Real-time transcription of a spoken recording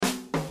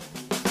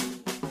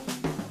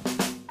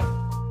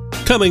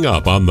Coming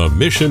up on the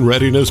Mission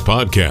Readiness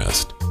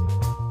Podcast.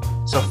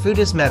 So food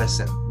is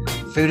medicine.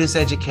 Food is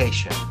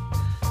education.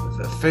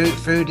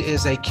 Food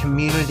is a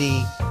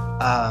community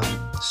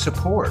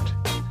support,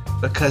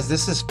 because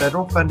this is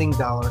federal funding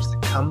dollars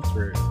that come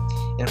through.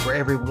 And for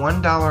every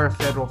 $1 of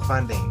federal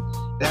funding,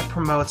 that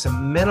promotes a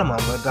minimum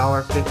of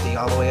 $1.50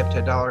 all the way up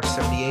to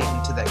 $1.78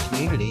 into that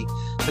community,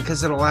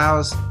 because it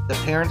allows the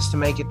parents to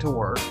make it to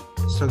work,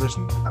 so there's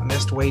not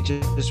missed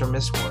wages or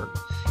missed work.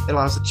 It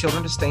allows the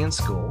children to stay in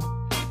school,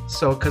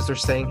 so because they're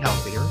staying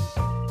healthier.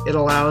 It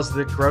allows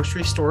the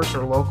grocery stores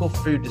or local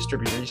food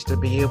distributors to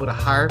be able to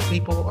hire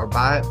people or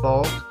buy it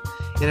bulk.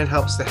 And it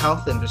helps the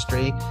health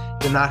industry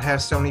to not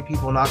have so many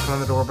people knocking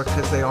on the door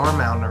because they are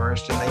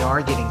malnourished and they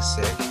are getting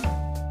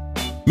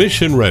sick.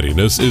 Mission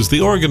Readiness is the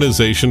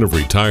organization of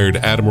retired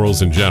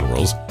admirals and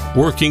generals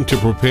working to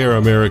prepare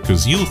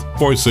America's youth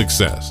for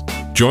success.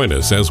 Join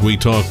us as we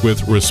talk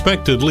with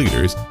respected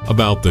leaders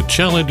about the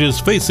challenges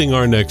facing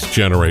our next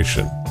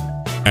generation.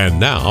 And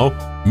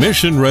now,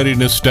 Mission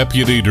Readiness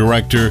Deputy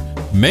Director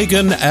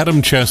Megan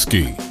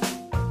Adamczewski.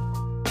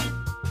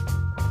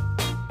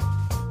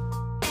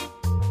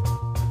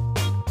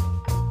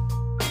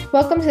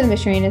 Welcome to the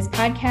Mission Readiness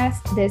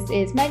Podcast. This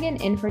is Megan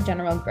in for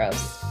General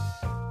Gross.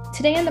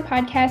 Today on the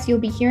podcast, you'll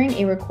be hearing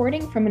a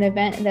recording from an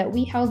event that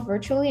we held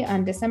virtually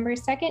on December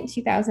 2nd,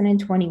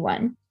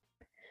 2021.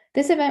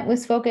 This event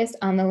was focused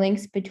on the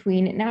links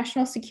between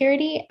national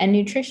security and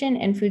nutrition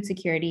and food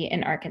security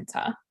in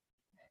Arkansas.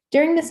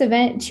 During this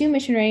event, 2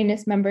 Mission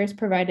Readiness members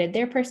provided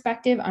their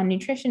perspective on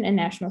nutrition and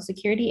national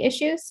security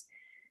issues.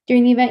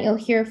 During the event, you'll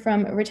hear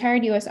from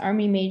retired U.S.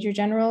 Army Major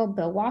General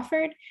Bill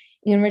Wofford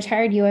and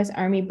retired U.S.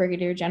 Army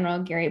Brigadier General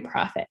Gary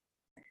Proffitt.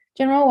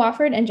 General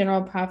Wofford and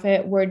General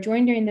Proffitt were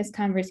joined during this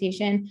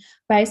conversation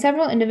by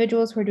several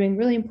individuals who are doing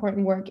really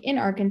important work in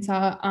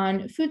Arkansas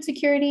on food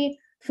security,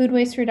 food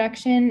waste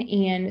reduction,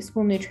 and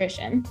school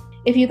nutrition.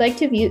 If you'd like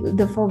to view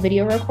the full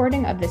video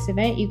recording of this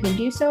event, you can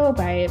do so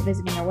by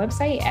visiting our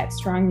website at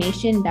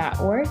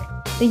strongnation.org.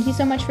 Thank you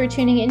so much for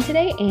tuning in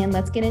today, and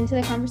let's get into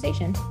the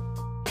conversation.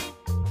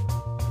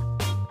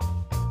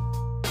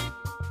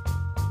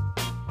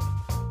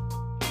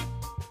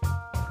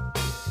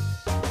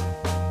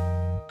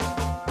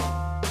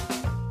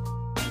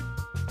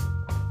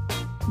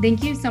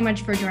 Thank you so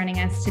much for joining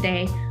us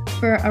today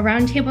for a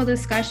roundtable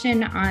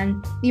discussion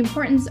on the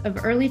importance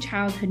of early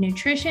childhood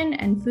nutrition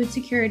and food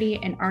security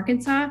in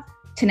Arkansas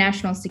to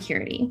national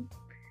security.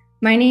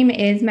 My name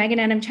is Megan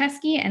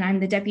Adamczewski, and I'm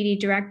the Deputy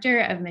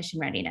Director of Mission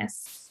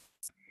Readiness.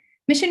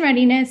 Mission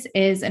Readiness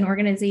is an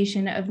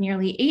organization of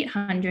nearly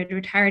 800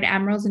 retired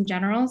admirals and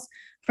generals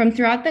from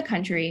throughout the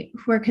country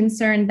who are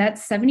concerned that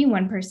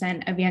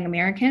 71% of young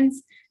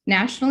Americans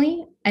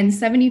nationally and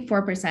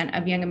 74%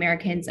 of young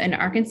Americans in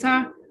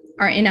Arkansas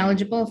are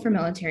ineligible for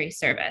military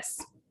service.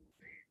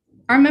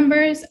 Our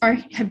members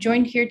have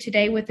joined here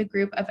today with a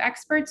group of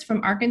experts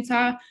from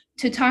Arkansas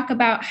to talk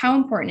about how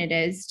important it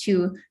is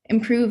to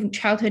improve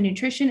childhood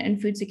nutrition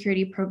and food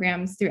security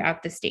programs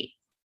throughout the state.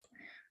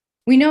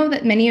 We know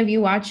that many of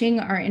you watching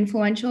are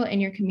influential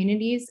in your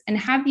communities and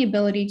have the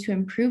ability to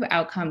improve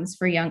outcomes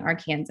for young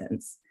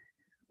Arkansans.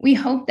 We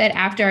hope that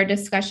after our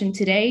discussion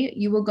today,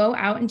 you will go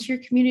out into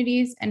your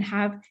communities and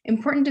have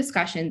important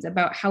discussions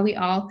about how we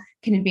all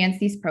can advance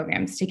these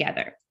programs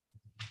together.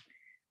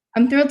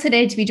 I'm thrilled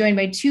today to be joined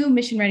by 2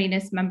 Mission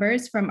Readiness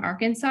members from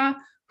Arkansas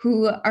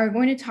who are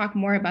going to talk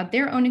more about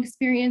their own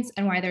experience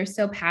and why they're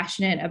so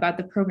passionate about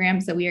the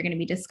programs that we are going to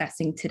be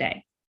discussing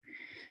today.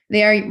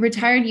 They are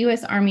retired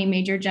U.S. Army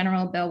Major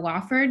General Bill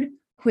Wofford,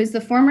 who is the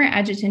former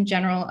Adjutant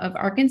General of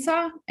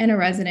Arkansas and a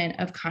resident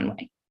of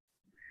Conway.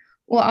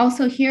 We'll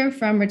also hear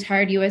from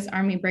retired U.S.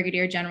 Army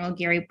Brigadier General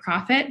Gary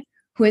Proffitt,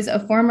 who is a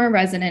former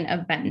resident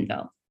of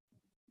Bentonville.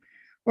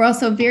 We're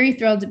also very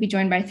thrilled to be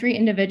joined by 3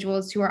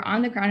 individuals who are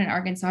on the ground in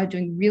Arkansas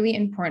doing really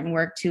important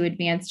work to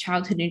advance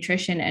childhood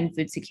nutrition and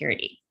food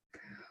security.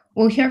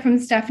 We'll hear from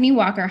Stephanie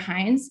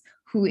Walker-Hines,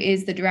 who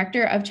is the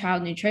Director of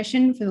Child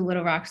Nutrition for the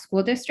Little Rock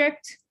School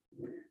District,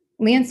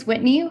 Lance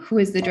Whitney, who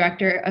is the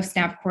Director of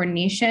SNAP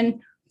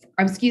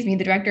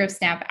the Director of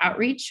SNAP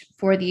Outreach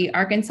for the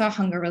Arkansas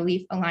Hunger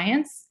Relief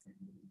Alliance,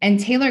 and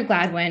Taylor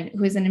Gladwin,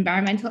 who is an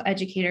environmental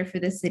educator for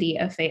the city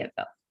of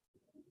Fayetteville.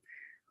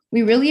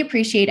 We really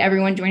appreciate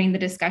everyone joining the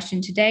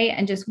discussion today.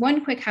 And just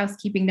one quick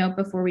housekeeping note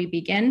before we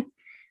begin.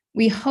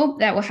 We hope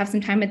that we'll have some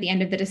time at the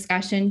end of the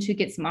discussion to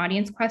get some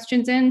audience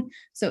questions in.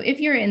 So if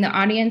you're in the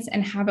audience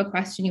and have a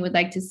question you would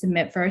like to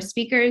submit for our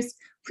speakers,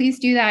 please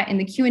do that in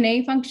the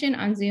Q&A function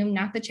on Zoom,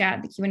 not the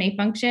chat, the Q&A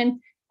function.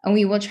 And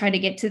we will try to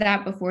get to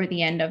that before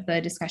the end of the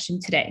discussion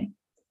today.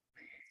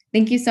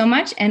 Thank you so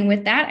much. And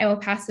with that, I will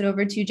pass it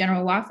over to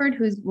General Wofford,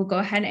 who will go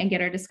ahead and get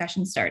our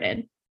discussion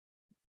started.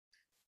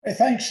 Hey,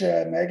 thanks,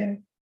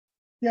 Megan.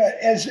 Yeah,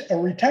 as a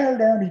retired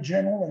Army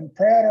general and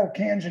proud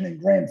Arkansan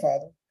and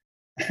grandfather,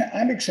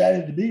 I'm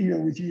excited to be here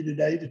with you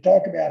today to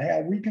talk about how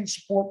we can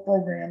support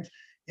programs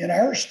in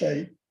our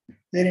state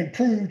that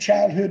improve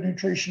childhood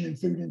nutrition and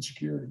food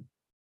insecurity.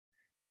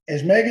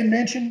 As Megan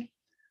mentioned,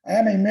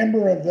 I'm a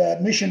member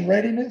of Mission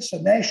Readiness, a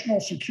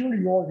national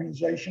security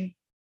organization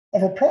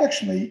of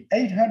approximately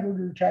 800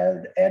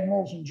 retired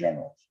admirals and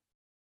generals.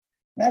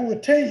 And I will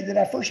tell you that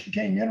I first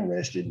became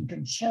interested and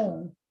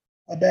concerned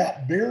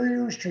about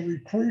barriers to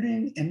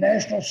recruiting and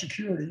national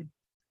security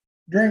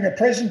during a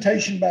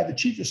presentation by the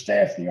Chief of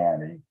Staff of the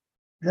Army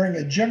during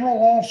a general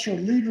officer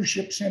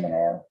leadership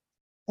seminar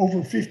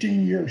over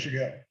 15 years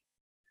ago.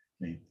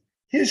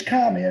 His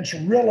comments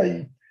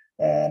really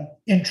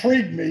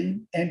intrigued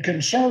me and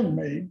concerned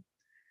me.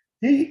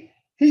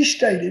 He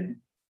stated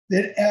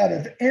that out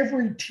of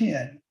every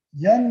 10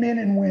 young men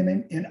and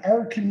women in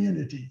our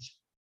communities,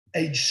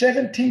 age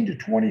 17 to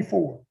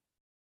 24,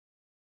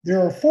 there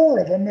are 4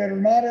 of them that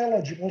are not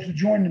eligible to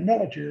join the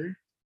military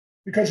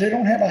because they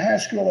don't have a high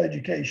school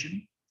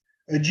education,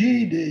 a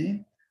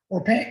GED,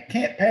 or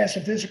can't pass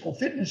a physical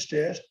fitness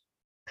test,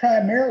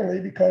 primarily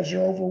because they're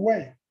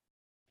overweight.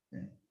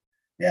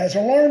 Now, as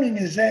alarming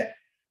as that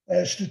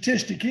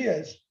statistic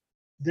is,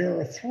 there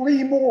are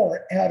 3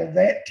 more out of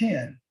that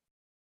 10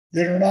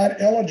 that are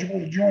not eligible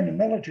to join the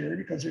military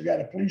because they've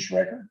got a police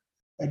record,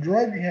 a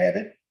drug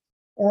habit,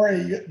 or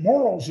a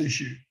morals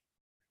issue.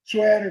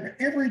 So out of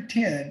every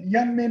 10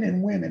 young men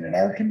and women in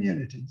our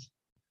communities,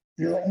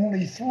 there are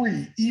only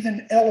 3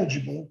 even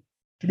eligible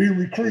to be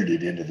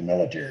recruited into the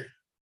military.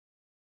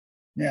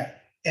 Now,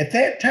 at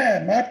that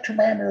time, my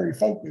primary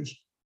focus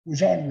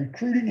was on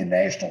recruiting and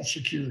national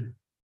security.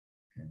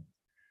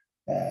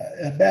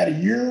 About a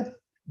year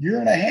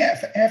and a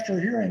half after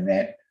hearing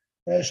that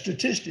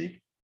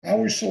statistic, I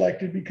was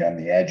selected to become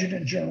the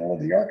Adjutant General of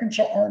the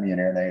Arkansas Army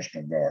and Air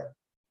National Guard.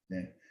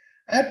 And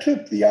I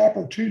took the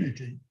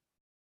opportunity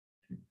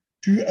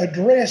to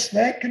address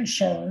that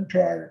concern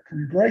to our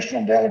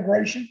congressional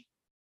delegation,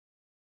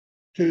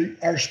 to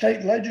our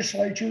state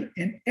legislature,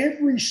 and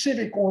every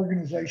civic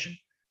organization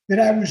that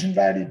I was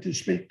invited to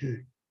speak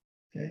to.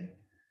 Okay.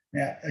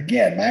 Now,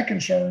 again, my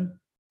concern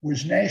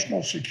was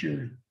national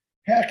security.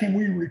 How can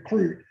we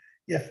recruit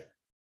if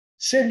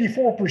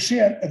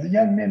 74% of the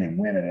young men and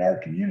women in our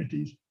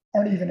communities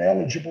aren't even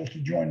eligible to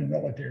join the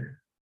military?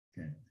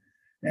 Okay.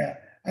 Now,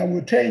 I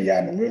will tell you,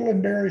 I'm a little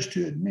embarrassed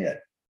to admit,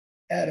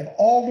 out of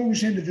all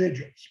those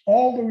individuals,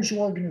 all those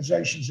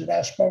organizations that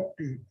I spoke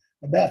to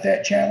about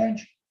that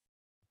challenge,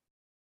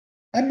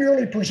 I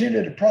merely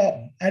presented a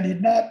problem. I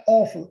did not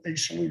offer a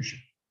solution.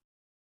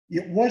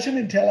 It wasn't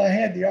until I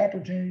had the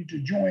opportunity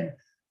to join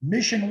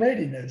Mission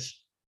Readiness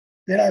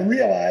that I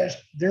realized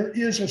there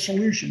is a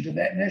solution to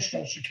that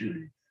national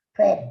security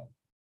problem.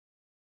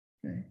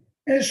 Okay.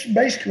 And it's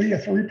basically a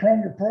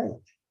 3-pronged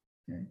approach.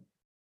 Okay.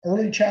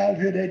 Early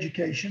childhood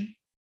education,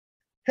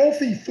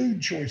 healthy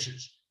food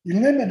choices,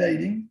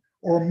 eliminating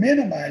or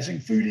minimizing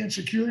food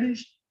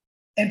insecurities,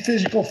 and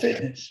physical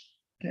fitness.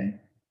 Okay.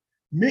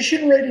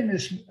 Mission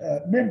Readiness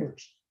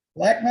members,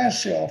 like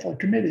myself, are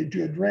committed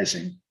to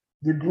addressing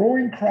the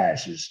growing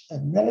crisis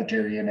of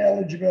military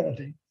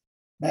ineligibility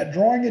by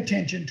drawing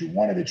attention to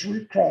one of its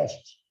root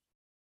causes,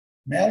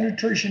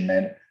 malnutrition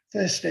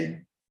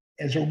manifesting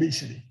as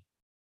obesity.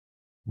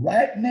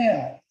 Right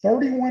now,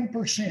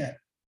 31%,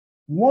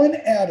 1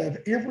 out of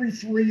every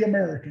 3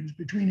 Americans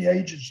between the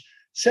ages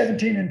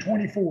 17 and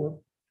 24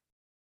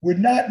 would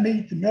not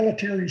meet the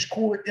military's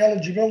core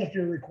eligibility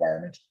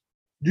requirements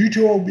due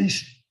to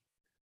obesity,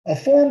 a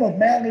form of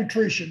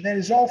malnutrition that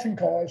is often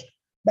caused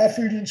by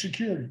food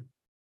insecurity.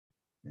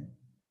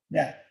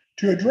 Now,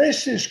 to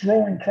address this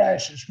growing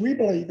crisis, we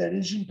believe that it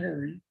is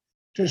imperative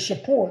to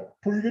support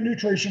proven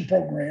nutrition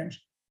programs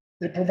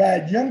that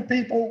provide young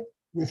people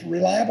with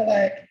reliable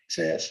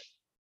access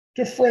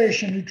to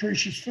fresh and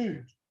nutritious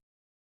foods.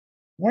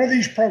 One of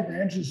these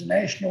programs is the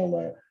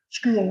National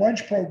School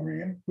Lunch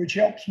Program, which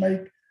helps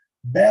make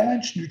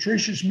balanced,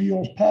 nutritious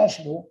meals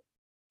possible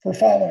by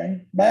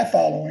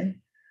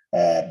following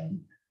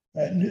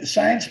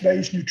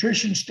science-based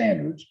nutrition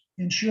standards,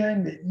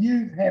 ensuring that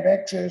you have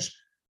access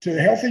to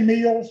healthy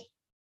meals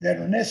that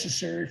are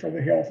necessary for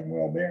the health and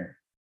well-being.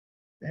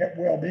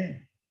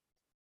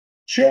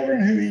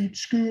 Children who eat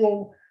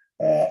school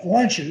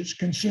lunches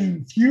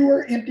consume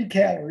fewer empty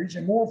calories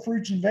and more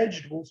fruits and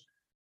vegetables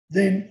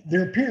than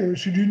their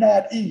peers who do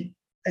not eat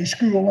a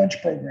school lunch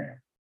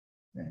program.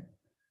 Okay.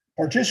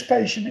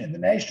 Participation in the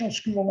National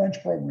School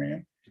Lunch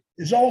Program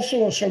is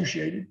also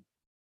associated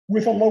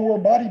with a lower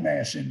body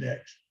mass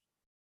index.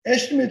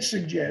 Estimates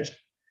suggest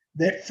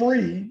that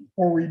free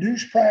or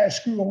reduced price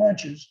school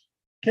lunches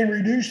can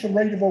reduce the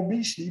rate of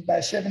obesity by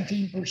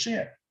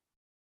 17%.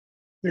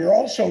 There are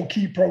also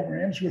key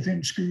programs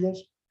within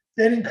schools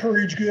that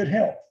encourage good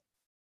health.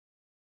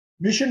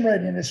 Mission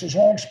Readiness has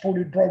long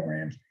supported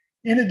programs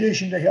in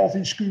addition to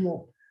healthy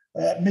school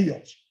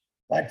meals,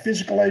 like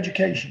physical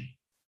education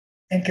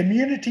and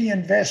community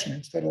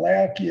investments that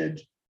allow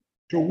kids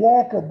to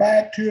walk or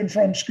bike to and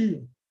from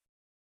school.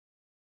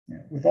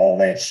 Now, with all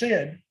that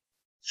said,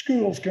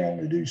 schools can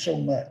only do so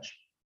much,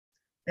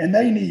 and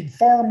they need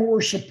far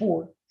more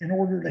support in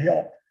order to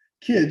help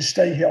kids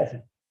stay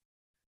healthy.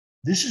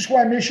 This is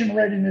why Mission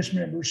Readiness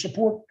members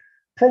support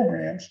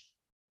programs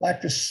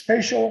like the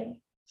Special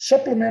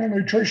Supplemental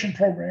Nutrition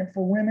Program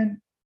for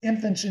Women,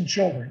 Infants, and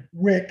Children,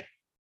 WIC,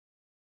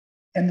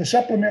 and the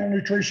Supplemental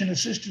Nutrition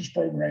Assistance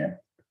Program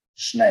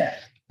SNAP.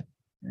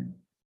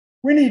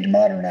 We need to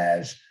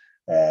modernize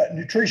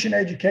nutrition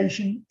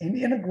education and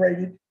integrate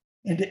it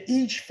into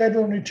each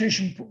federal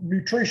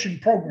nutrition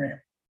program.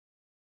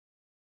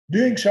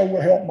 Doing so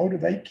will help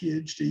motivate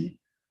kids to eat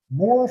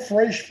more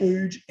fresh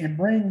foods and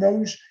bring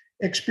those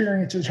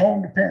experiences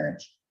home to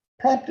parents,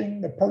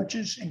 prompting the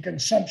purchase and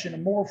consumption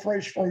of more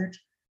fresh fruits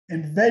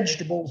and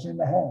vegetables in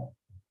the home.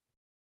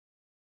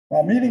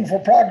 While meaningful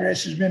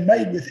progress has been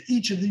made with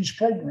each of these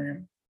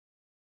programs,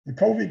 the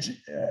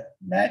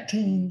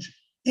COVID-19's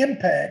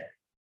impact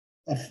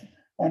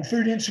on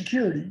food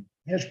insecurity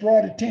has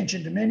brought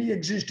attention to many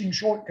existing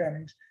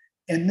shortcomings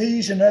in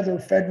these and other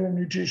federal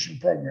nutrition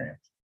programs.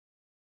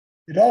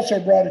 It also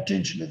brought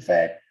attention to the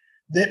fact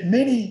that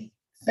many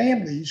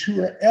families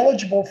who are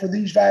eligible for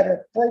these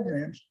vital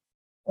programs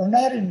are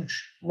not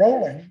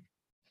enrolling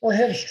or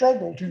have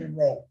struggled to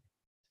enroll.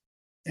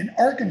 In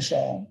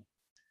Arkansas,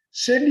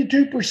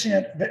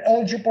 72% of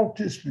eligible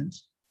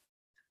participants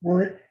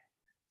were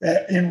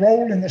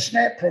enrolled in the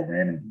SNAP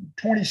program in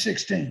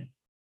 2016,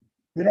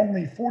 but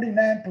only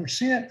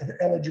 49% of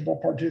eligible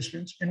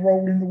participants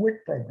enrolled in the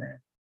WIC program.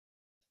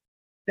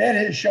 That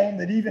has shown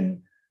that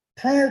even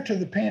prior to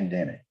the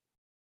pandemic,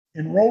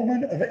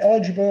 enrollment of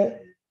eligible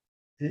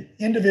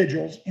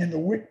individuals in the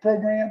WIC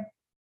program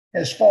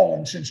has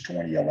fallen since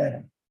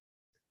 2011.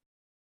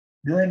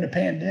 During the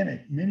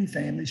pandemic, many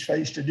families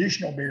faced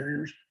additional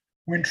barriers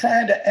when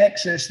trying to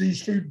access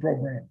these food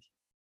programs.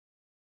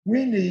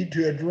 We need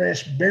to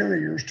address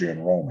barriers to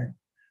enrollment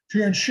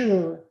to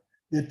ensure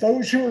that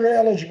those who are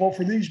eligible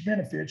for these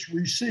benefits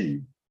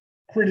receive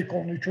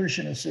critical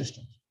nutrition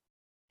assistance.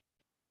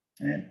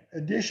 And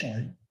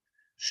additionally,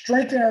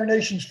 strengthening our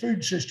nation's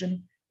food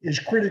system is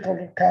critical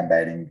to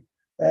combating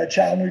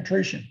child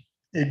nutrition.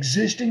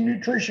 Existing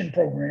nutrition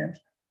programs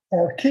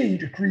are key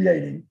to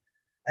creating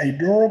a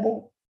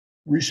durable,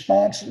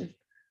 responsive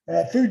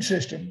food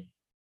system,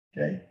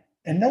 okay?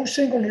 And no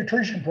single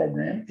nutrition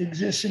program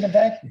exists in a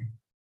vacuum,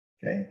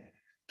 okay?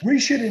 We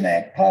should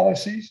enact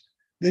policies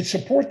that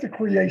support the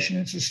creation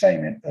and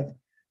sustainment of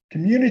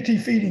community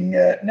feeding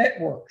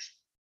networks,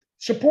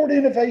 support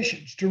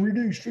innovations to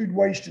reduce food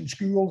waste in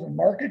schools and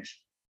markets,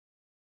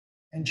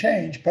 and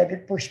change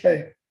public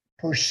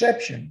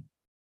perception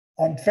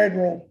on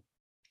federal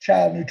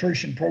child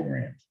nutrition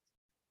programs.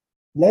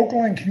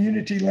 Local and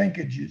community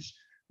linkages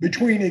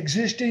between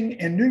existing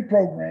and new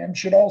programs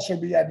should also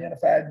be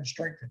identified and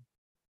strengthened.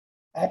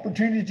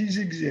 Opportunities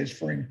exist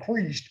for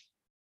increased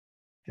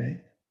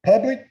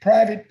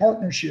public-private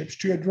partnerships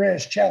to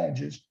address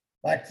challenges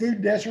like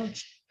food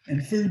deserts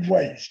and food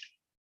waste.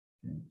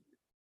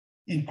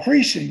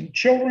 Increasing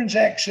children's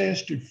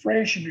access to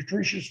fresh and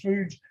nutritious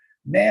foods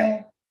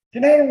now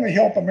can not only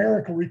help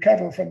America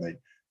recover from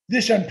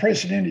this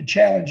unprecedented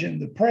challenge in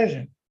the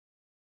present,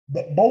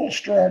 but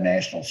bolster our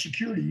national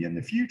security in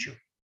the future.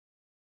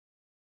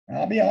 And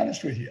I'll be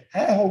honest with you,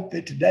 I hope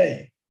that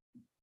today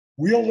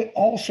we'll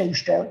also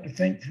start to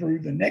think through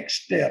the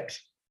next steps,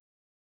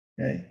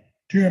 okay,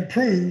 to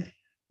improve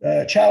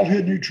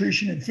childhood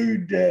nutrition and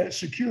food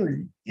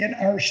security in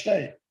our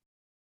state.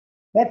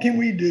 What can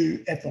we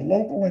do at the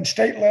local and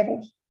state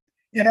levels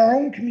in our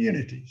own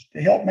communities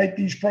to help make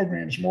these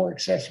programs more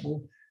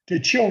accessible to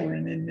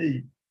children in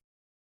need?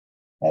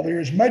 While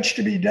there is much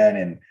to be done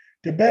and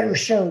to better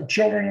serve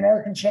children in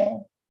Arkansas,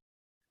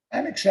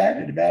 I'm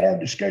excited about our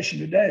discussion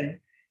today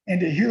and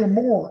to hear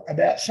more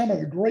about some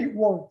of the great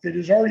work that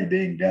is already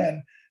being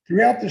done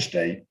throughout the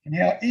state and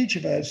how each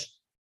of us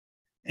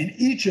and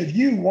each of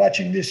you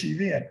watching this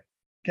event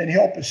can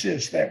help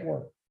assist that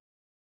work.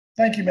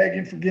 Thank you,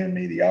 Megan, for giving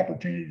me the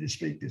opportunity to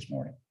speak this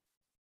morning.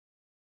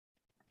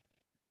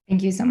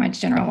 Thank you so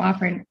much, General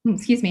Wofford.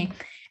 Excuse me.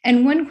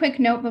 And one quick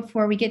note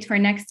before we get to our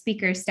next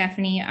speaker,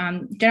 Stephanie,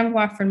 General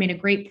Wofford made a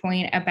great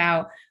point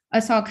about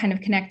us all kind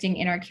of connecting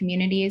in our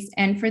communities.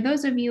 And for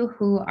those of you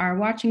who are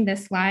watching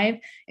this live,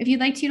 if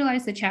you'd like to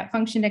utilize the chat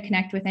function to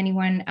connect with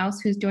anyone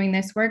else who's doing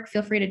this work,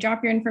 feel free to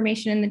drop your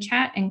information in the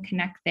chat and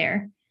connect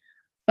there.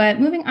 But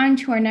moving on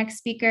to our next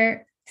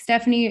speaker,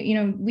 Stephanie,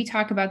 we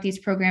talk about these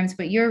programs,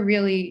 but you're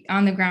really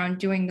on the ground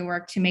doing the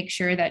work to make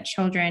sure that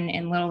children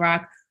in Little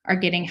Rock are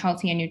getting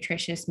healthy and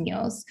nutritious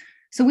meals.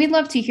 So we'd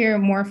love to hear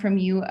more from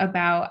you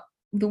about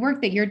the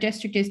work that your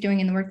district is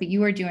doing and the work that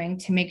you are doing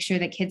to make sure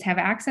that kids have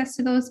access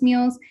to those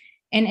meals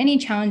and any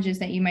challenges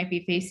that you might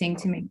be facing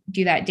to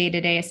do that day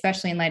to day,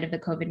 especially in light of the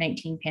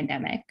COVID-19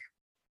 pandemic.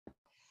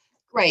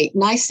 Great.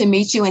 Nice to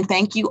meet you. And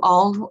thank you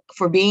all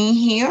for being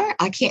here.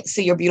 I can't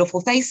see your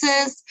beautiful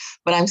faces,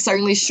 but I'm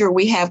certainly sure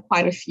we have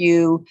quite a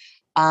few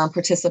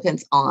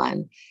participants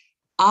on.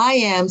 I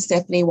am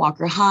Stephanie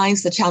Walker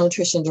Hines, the Child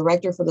Nutrition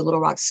Director for the Little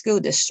Rock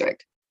School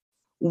District.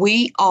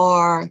 We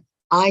are,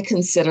 I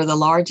consider, the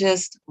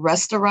largest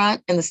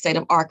restaurant in the state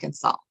of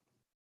Arkansas.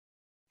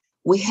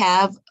 We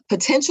have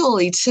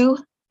potentially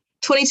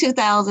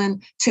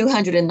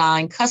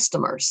 22,209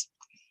 customers.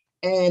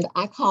 And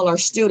I call our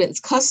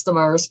students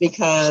customers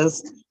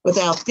because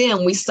without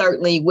them, we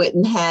certainly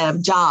wouldn't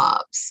have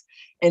jobs.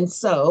 And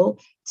so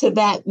To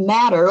that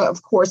matter,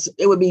 of course,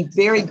 it would be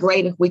very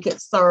great if we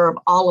could serve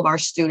all of our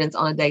students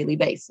on a daily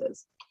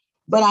basis.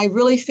 But I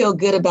really feel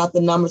good about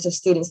the numbers of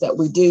students that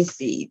we do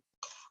feed.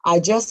 I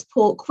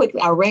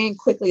ran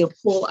quickly to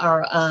pull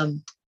our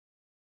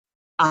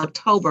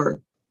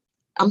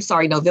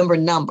November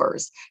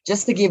numbers,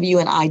 just to give you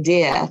an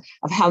idea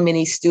of how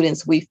many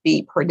students we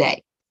feed per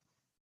day.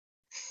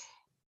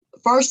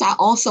 First, I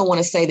also want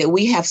to say that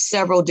we have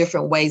several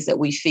different ways that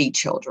we feed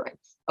children.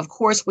 Of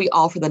course, we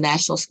offer the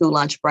National School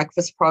Lunch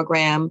Breakfast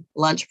Program,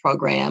 lunch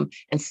program,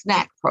 and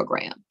snack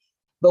program.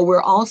 But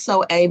we're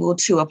also able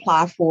to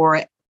apply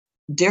for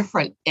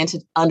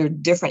under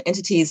different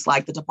entities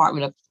like the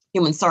Department of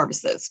Human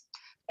Services,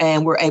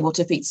 and we're able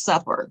to feed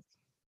supper.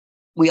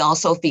 We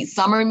also feed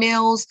summer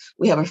meals.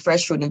 We have a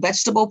fresh fruit and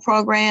vegetable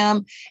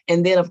program.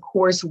 And then, of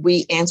course,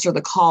 we answer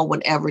the call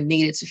whenever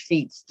needed to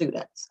feed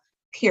students,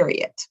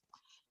 period.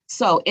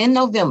 So in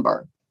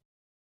November,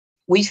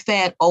 we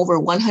fed over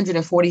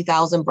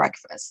 140,000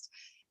 breakfasts.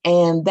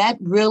 And that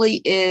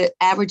really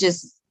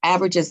averages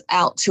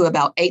out to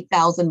about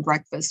 8,000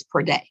 breakfasts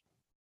per day.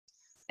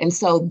 And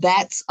so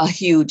that's a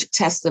huge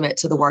testament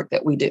to the work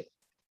that we do.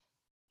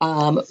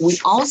 We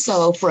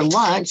also, for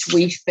lunch,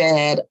 we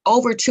fed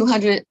over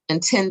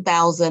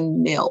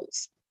 210,000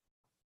 meals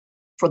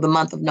for the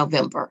month of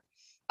November.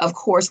 Of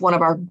course, one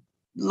of our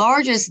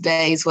largest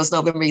days was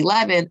November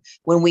 11th,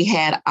 when we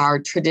had our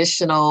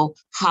traditional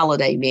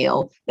holiday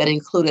meal that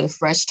included a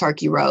fresh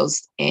turkey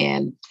roast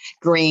and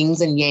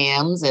greens and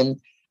yams and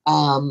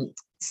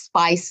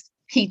spiced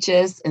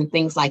peaches and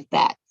things like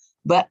that.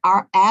 But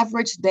our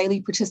average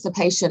daily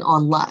participation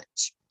on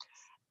lunch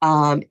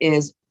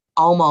is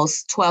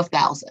almost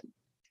 12,000.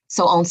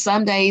 So on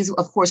some days,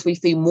 of course, we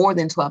feed more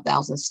than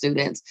 12,000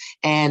 students.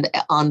 And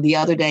on the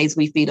other days,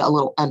 we feed a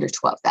little under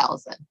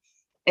 12,000.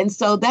 And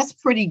so that's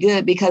pretty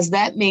good, because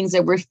that means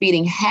that we're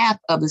feeding half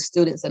of the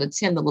students that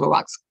attend the Little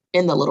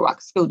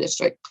Rock School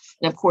District.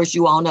 And of course,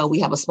 you all know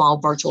we have a small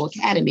virtual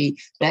academy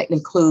that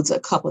includes a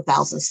couple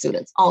thousand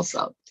students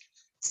also.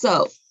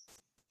 So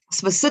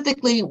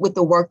specifically with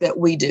the work that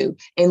we do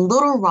in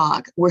Little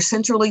Rock, we're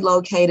centrally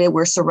located.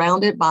 We're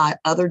surrounded by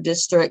other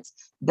districts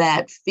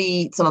that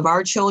feed some of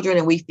our children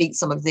and we feed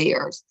some of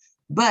theirs.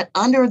 But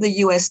under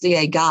the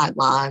USDA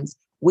guidelines,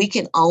 we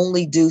can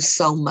only do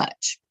so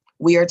much.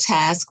 We are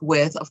tasked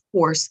with, of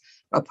course,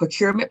 a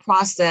procurement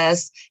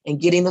process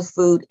and getting the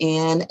food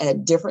in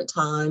at different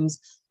times.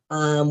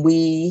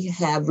 We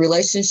have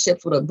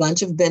relationships with a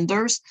bunch of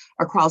vendors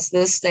across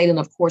this state and,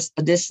 of course,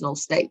 additional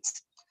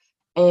states.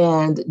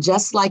 And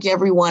just like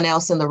everyone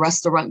else in the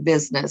restaurant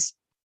business,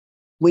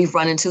 we've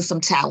run into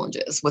some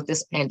challenges with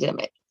this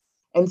pandemic.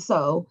 And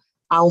so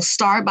I'll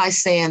start by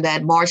saying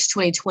that March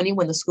 2020,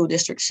 when the school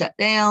district shut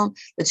down,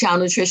 the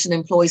child nutrition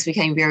employees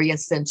became very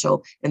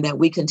essential in that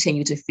we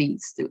continue to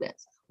feed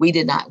students. We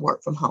did not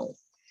work from home.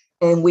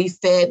 And we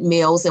fed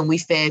meals and we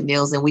fed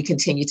meals and we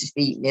continue to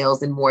feed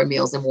meals and more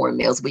meals and more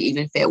meals. We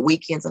even fed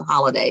weekends and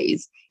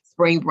holidays,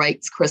 spring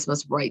breaks,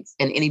 Christmas breaks,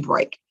 and any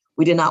break.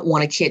 We did not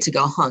want a kid to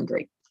go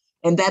hungry.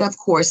 And that, of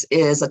course,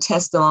 is a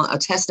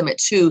testament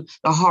to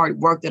the hard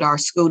work that our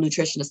School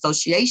Nutrition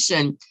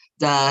Association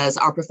does,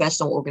 our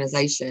professional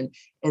organization,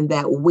 and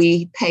that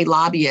we pay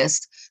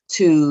lobbyists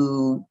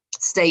to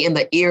stay in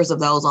the ears of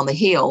those on the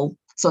Hill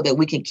so that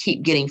we can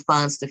keep getting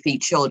funds to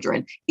feed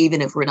children,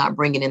 even if we're not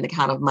bringing in the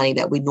kind of money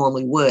that we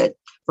normally would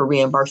for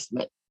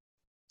reimbursement.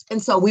 And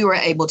so we were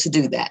able to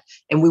do that.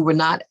 And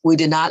we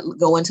did not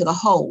go into the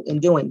hole in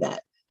doing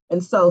that.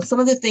 And so some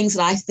of the things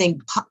that I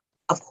think,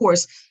 of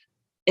course,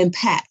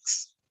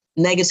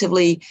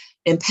 negatively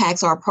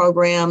impacts our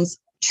programs,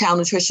 child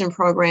nutrition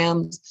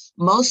programs,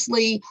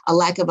 mostly a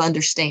lack of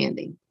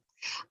understanding.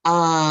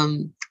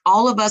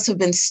 All of us have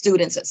been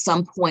students at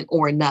some point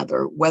or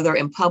another, whether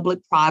in public,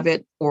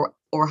 private, or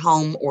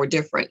home or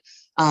different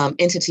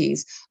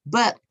entities.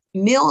 But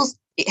meals,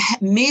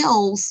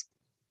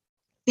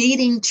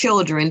 feeding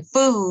children,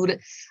 food,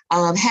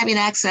 having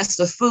access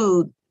to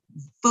food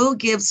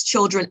gives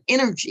children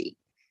energy.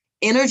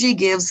 Energy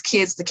gives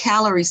kids the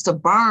calories to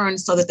burn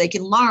so that they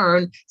can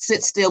learn,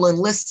 sit still and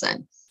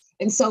listen.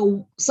 And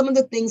so some of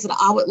the things that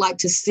I would like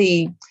to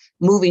see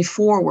moving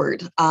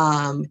forward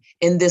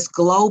in this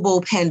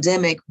global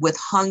pandemic with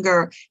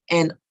hunger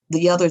and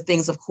the other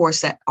things, of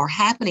course, that are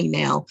happening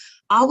now,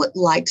 I would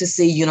like to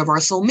see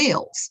universal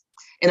meals.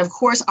 And of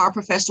course, our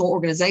professional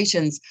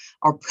organizations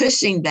are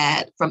pushing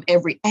that from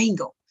every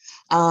angle.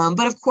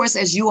 But of course,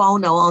 as you all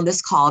know on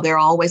this call, there are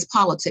always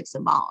politics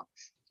involved.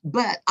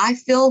 But I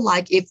feel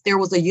like if there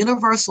was a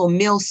universal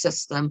meal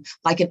system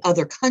like in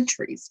other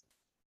countries,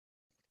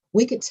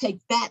 we could take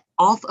that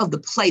off of the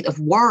plate of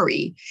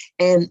worry.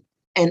 And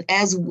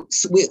as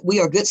we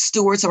are good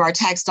stewards of our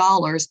tax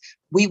dollars,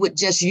 we would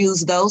just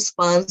use those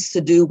funds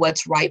to do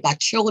what's right by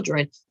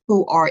children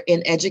who are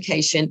in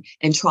education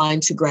and trying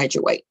to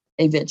graduate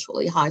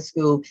eventually, high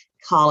school,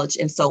 college,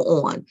 and so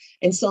on.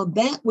 And so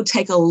that would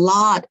take a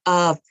lot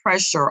of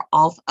pressure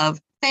off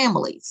of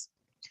families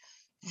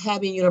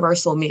having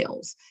universal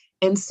meals.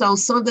 And so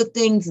some of the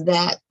things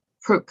that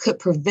could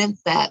prevent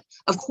that.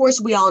 Of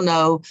course, we all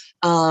know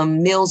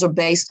meals are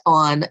based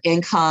on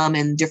income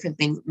and different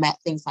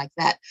things like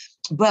that.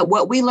 But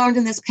what we learned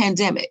in this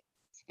pandemic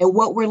and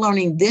what we're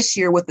learning this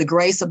year with the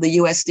grace of the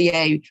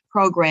USDA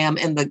program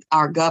and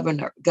our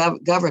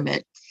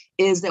government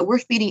is that we're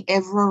feeding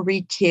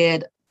every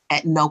kid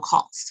at no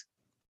cost.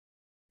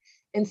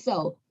 And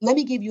so let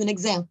me give you an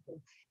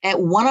example. At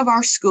one of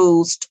our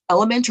schools,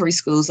 elementary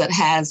schools that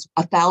has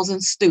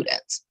 1,000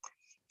 students,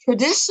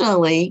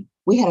 traditionally,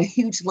 we had a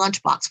huge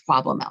lunchbox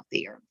problem out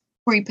there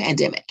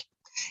pre-pandemic.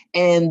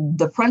 And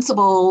the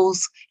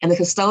principals and the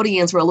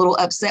custodians were a little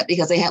upset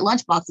because they had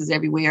lunchboxes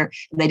everywhere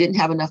and they didn't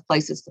have enough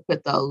places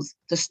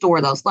to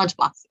store those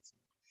lunchboxes.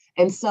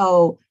 And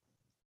so,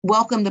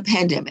 welcome the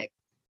pandemic.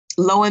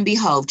 Lo and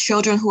behold,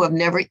 children who have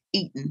never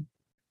eaten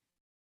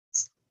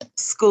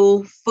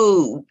school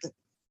food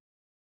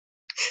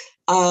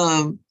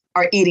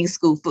are eating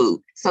school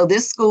food. So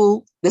this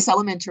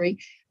elementary,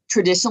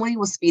 traditionally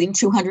was feeding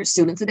 200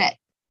 students a day.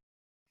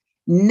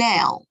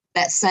 Now,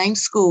 that same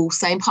school,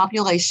 same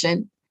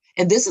population,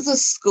 and this is a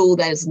school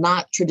that is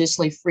not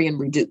traditionally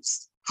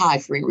high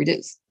free and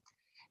reduced.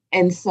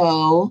 And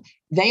so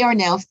they are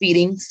now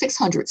feeding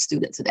 600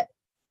 students a day.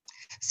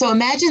 So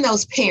imagine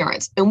those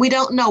parents, and we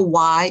don't know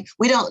why.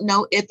 We don't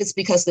know if it's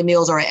because the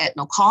meals are at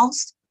no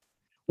cost.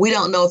 We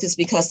don't know if it's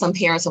because some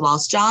parents have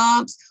lost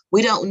jobs.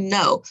 We don't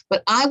know.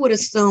 But I would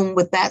assume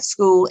with that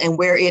school and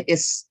where it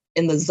is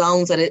in the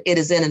zones that it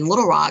is in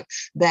Little Rock,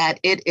 that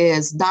it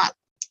is not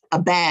a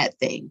bad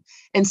thing.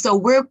 And so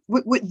we're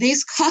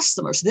these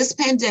customers, this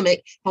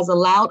pandemic has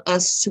allowed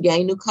us to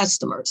gain new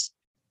customers.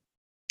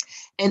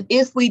 And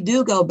if we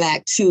do go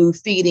back to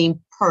feeding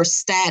per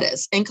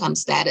income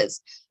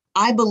status,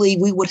 I believe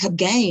we would have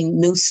gained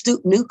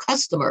new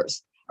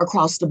customers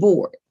across the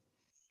board.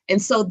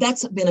 And so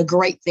that's been a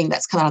great thing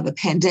that's come out of the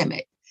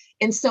pandemic.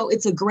 And so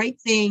it's a great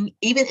thing,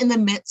 even in the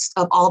midst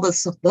of all the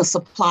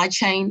supply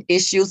chain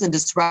issues and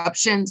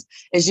disruptions,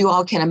 as you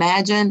all can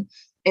imagine.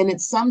 And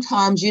it's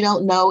sometimes you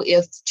don't know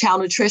if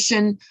child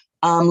nutrition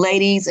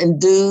ladies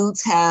and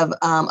dudes have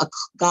a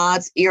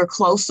God's ear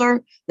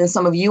closer than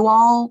some of you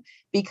all,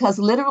 because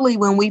literally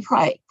when we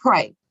pray,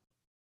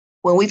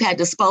 when we've had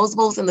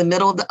disposables in the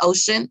middle of the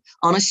ocean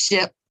on a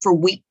ship for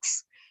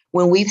weeks,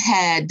 when we've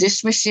had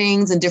dish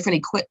machines and different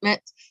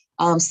equipment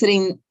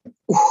sitting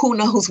who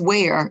knows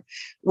where,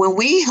 when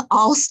we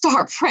all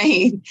start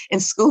praying in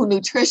school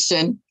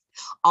nutrition,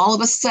 all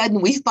of a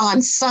sudden we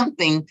find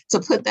something to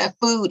put that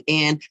food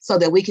in so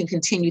that we can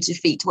continue to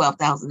feed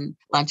 12,000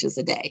 lunches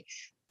a day,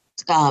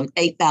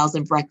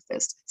 8,000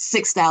 breakfasts,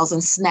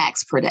 6,000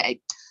 snacks per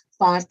day,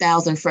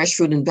 5,000 fresh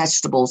fruit and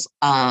vegetables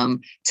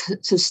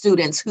to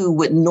students who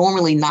would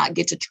normally not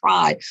get to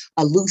try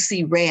a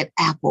Lucy red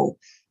apple.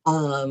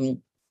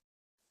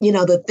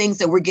 The things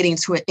that we're getting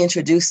to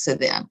introduce to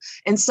them.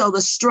 And so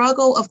the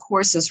struggle, of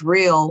course, is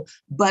real,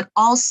 but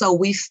also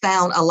we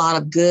found a lot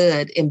of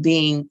good in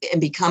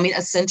becoming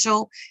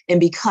essential and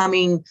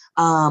becoming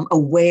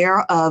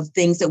aware of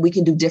things that we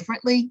can do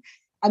differently.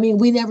 I mean,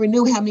 we never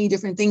knew how many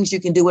different things you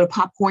can do with a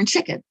popcorn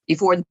chicken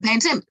before the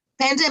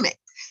pandemic.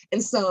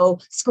 And so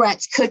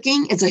scratch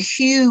cooking is a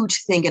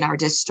huge thing in our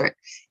district.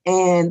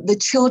 And the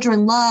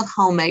children love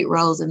homemade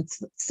rolls and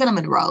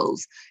cinnamon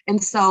rolls.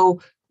 And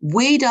so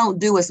we don't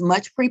do as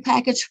much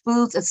prepackaged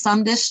foods as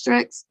some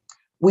districts.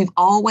 We've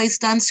always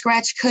done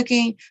scratch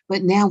cooking,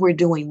 but now we're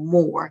doing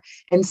more.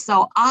 And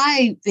so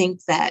I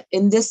think that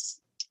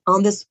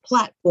on this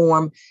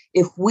platform,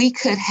 if we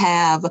could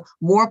have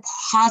more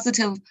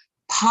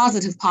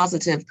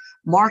positive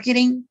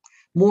marketing,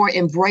 more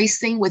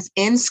embracing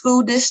within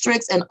school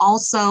districts, and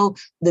also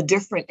the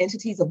different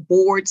entities of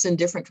boards and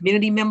different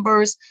community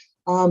members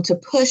to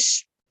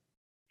push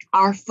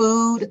our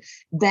food,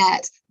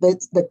 that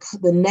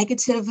the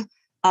negative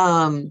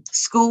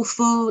school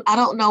food, I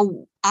don't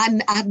know,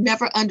 I've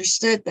never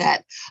understood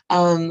that.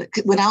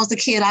 When I was a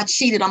kid, I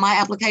cheated on my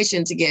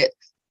application to get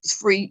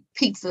free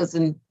pizzas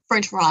and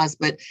French fries,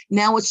 but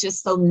now it's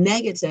just so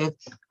negative.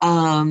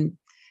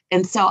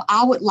 And so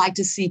I would like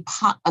to see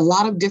a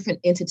lot of different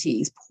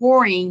entities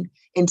pouring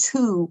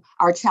into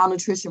our child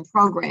nutrition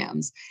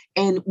programs.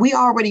 And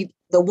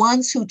the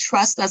ones who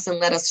trust us and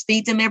let us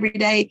feed them every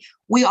day,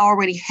 we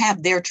already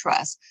have their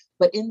trust.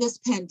 But in this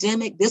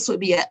pandemic, this would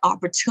be an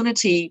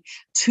opportunity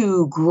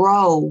to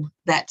grow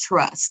that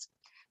trust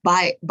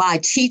by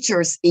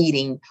teachers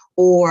eating,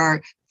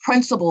 or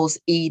principals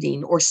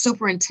eating, or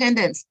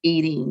superintendents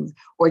eating,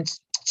 or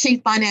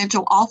chief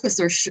financial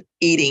officers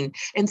eating.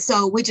 And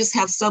so we just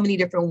have so many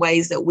different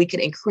ways that we can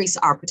increase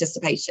our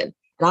participation.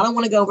 And I don't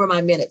want to go over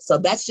my minutes. So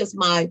that's just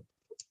my,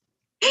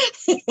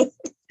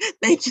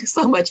 thank you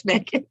so much,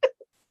 Megan.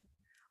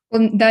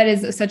 Well, that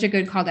is such a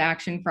good call to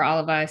action for all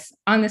of us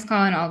on this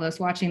call and all of us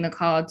watching the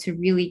call, to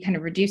really kind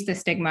of reduce the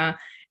stigma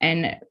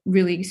and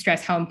really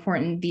stress how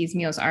important these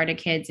meals are to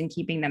kids and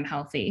keeping them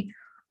healthy.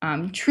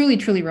 Truly,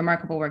 truly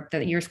remarkable work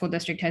that your school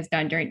district has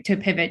done to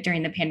pivot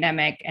during the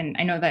pandemic. And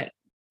I know that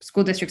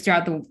school districts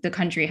throughout the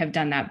country have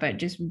done that, but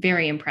just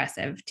very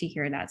impressive to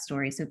hear that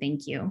story. So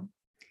thank you.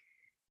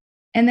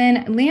 And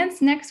then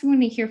Lance, next we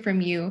want to hear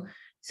from you.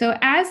 So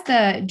as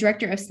the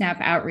director of SNAP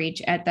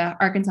outreach at the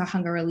Arkansas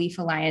Hunger Relief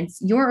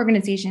Alliance, your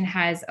organization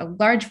has a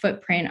large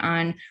footprint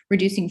on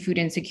reducing food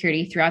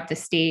insecurity throughout the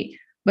state,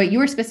 but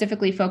you're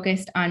specifically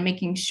focused on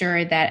making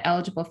sure that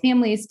eligible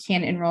families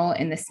can enroll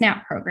in the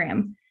SNAP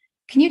program.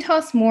 Can you tell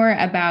us more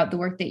about the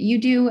work that you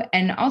do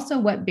and also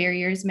what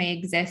barriers may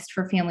exist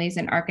for families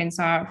in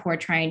Arkansas who are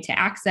trying to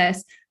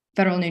access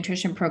federal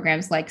nutrition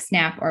programs like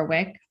SNAP or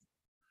WIC?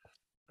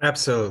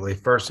 Absolutely.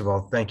 First of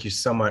all, thank you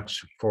so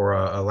much for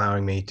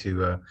allowing me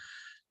to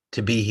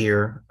be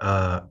here,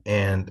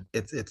 and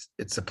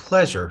it's a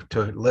pleasure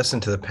to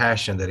listen to the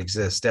passion that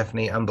exists.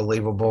 Stephanie,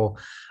 unbelievable.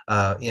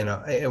 I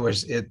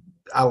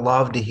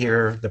love to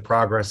hear the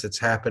progress that's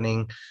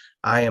happening.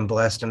 I am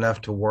blessed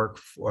enough to work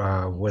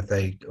with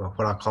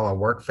what I call a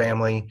work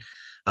family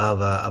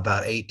of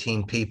about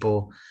 18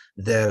 people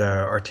that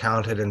are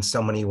talented in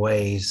so many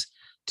ways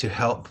to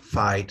help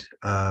fight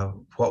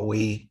what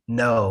we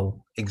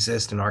know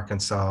exists in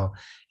Arkansas,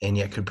 and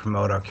yet could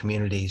promote our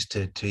communities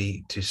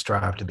to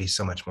strive to be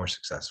so much more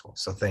successful.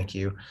 So thank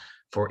you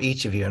for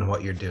each of you and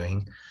what you're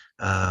doing,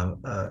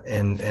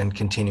 and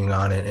continuing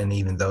on, and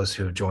even those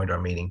who have joined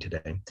our meeting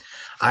today.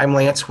 I'm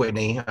Lance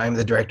Whitney. I'm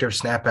the director of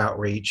SNAP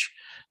Outreach.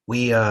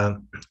 We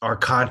are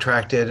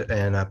contracted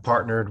and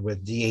partnered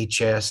with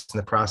DHS in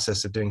the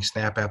process of doing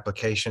SNAP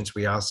applications.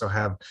 We also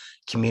have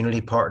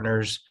community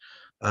partners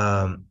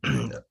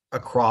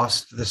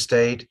across the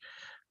state.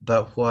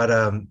 But what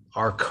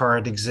our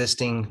current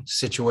existing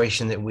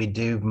situation that we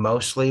do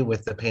mostly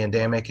with the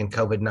pandemic and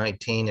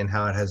COVID-19 and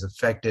how it has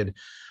affected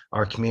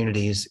our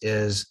communities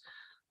is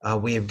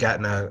we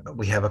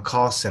have a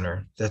call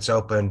center that's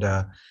opened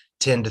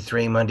 10 to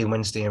 3 Monday,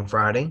 Wednesday, and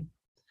Friday,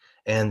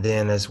 and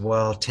then as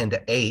well 10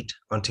 to 8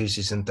 on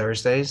Tuesdays and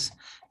Thursdays.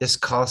 This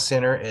call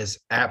center is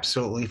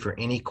absolutely for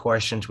any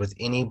questions with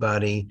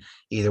anybody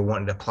either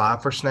wanting to apply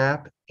for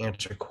SNAP,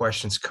 answer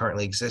questions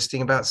currently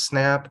existing about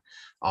SNAP.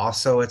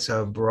 Also, it's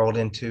rolled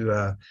into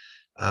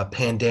a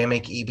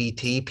pandemic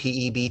EBT,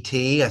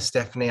 PEBT.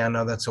 Stephanie, I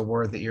know that's a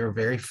word that you're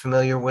very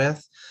familiar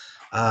with.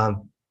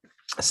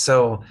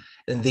 So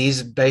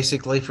these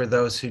basically, for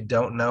those who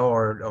don't know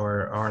or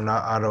are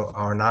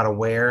not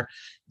aware,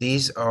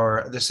 this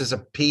is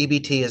a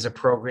PEBT is a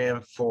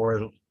program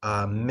for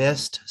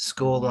missed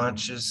school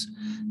lunches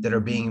that are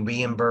being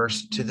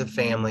reimbursed to the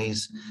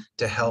families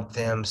to help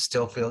them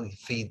still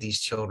feed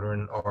these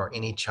children or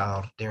any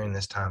child during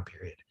this time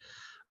period.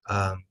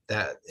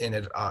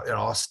 It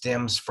all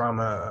stems from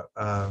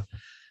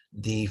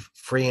the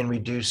free and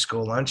reduced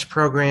school lunch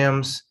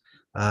programs.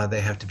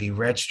 They have to be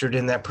registered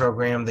in that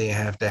program. They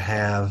have to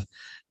have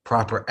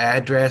proper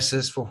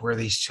addresses for where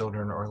these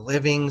children are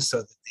living so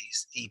that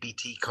these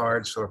EBT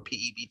cards or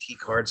PEBT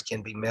cards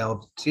can be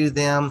mailed to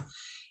them.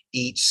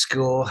 Each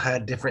school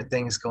had different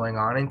things going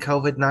on in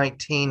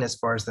COVID-19 as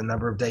far as the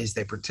number of days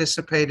they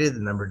participated, the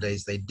number of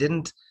days they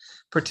didn't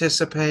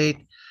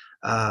participate,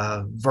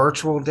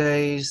 virtual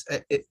days.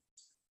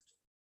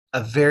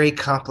 A very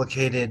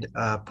complicated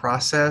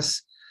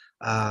process.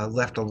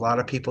 Left a lot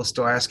of people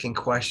still asking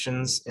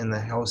questions in the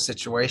whole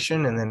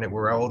situation, and then it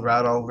rolled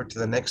right over to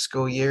the next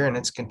school year, and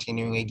it's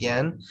continuing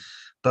again.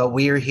 But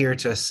we are here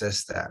to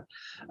assist that.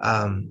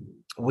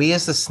 We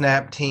as the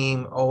SNAP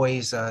team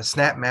always,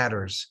 SNAP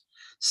matters.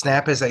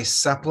 SNAP is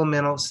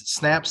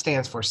SNAP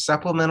stands for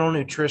Supplemental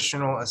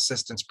Nutritional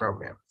Assistance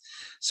Program.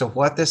 So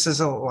what this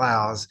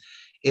allows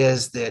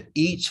is that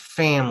each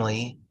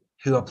family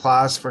who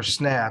applies for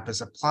SNAP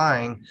is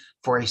applying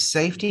for a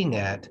safety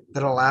net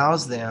that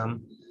allows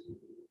them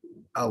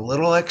a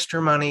little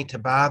extra money to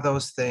buy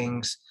those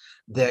things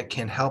that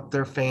can help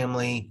their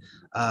family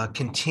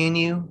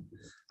continue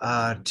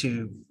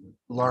to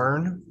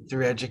learn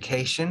through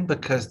education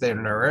because they're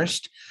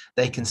nourished.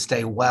 They can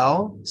stay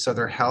well, so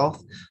their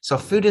health. So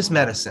food is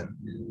medicine.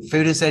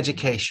 Food is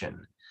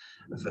education.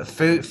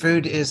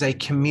 Food is a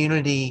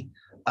community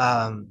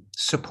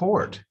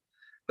support,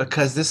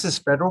 because this is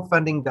federal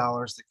funding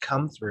dollars that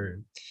come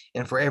through.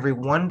 And for every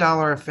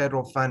 $1 of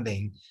federal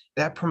funding,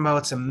 that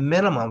promotes a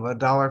minimum of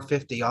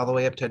 $1.50 all the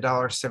way up to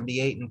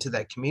 $1.78 into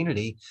that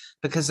community,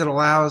 because it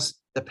allows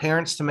the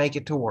parents to make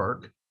it to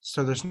work.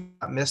 So there's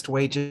not missed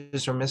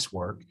wages or missed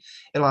work.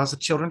 It allows the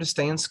children to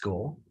stay in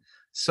school,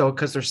 so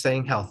because they're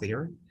staying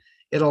healthier.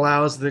 It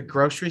allows the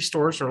grocery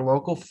stores or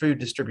local food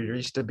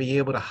distributors to be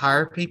able to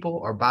hire people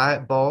or buy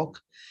it bulk.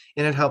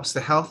 And it helps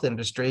the health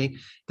industry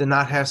to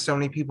not have so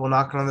many people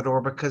knocking on the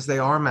door because they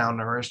are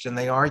malnourished and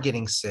they are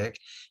getting sick.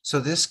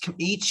 So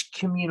each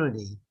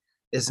community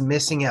is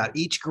missing out.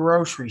 Each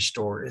grocery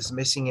store is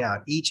missing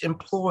out. Each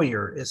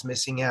employer is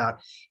missing out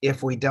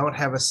if we don't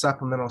have a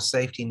supplemental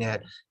safety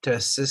net to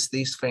assist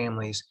these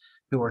families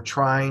who are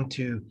trying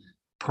to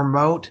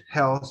promote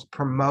health,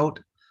 promote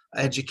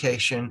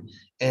education,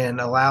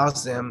 and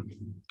allows them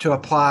to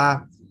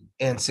apply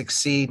and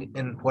succeed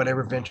in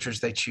whatever ventures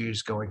they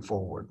choose going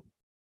forward.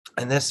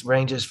 And this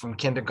ranges from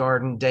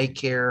kindergarten,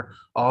 daycare,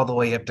 all the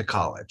way up to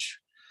college.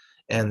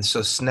 And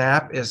so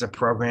SNAP is a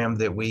program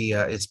that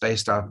it's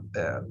based off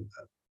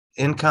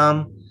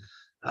income.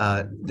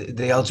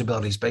 the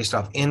eligibility is based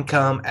off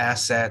income,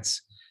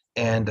 assets,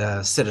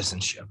 and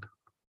citizenship.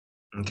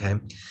 Okay,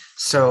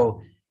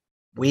 so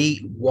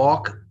we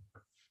walk.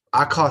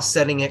 Our cost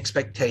setting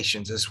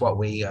expectations is what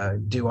we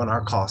do on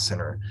our cost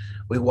center.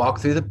 We walk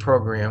through the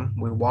program.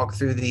 We walk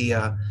through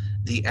the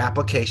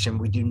application.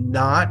 We do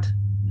not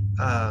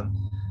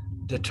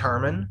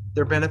determine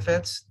their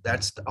benefits.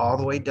 That's all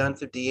the way done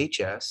through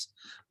DHS.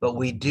 But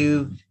we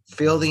do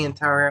fill the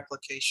entire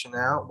application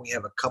out. We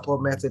have a couple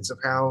of methods of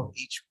how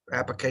each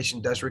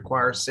application does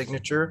require a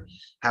signature,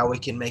 how we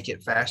can make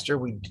it faster.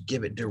 We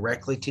give it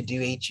directly to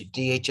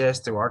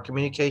DHS through our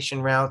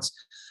communication routes.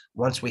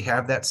 Once we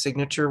have that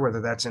signature,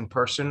 whether that's in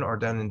person or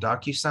done in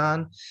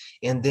DocuSign,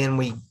 and then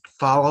we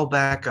follow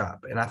back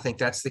up. And I think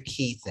that's the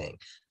key thing.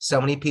 So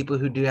many people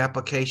who do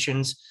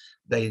applications,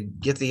 they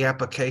get the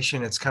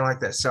application. It's kind of like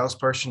that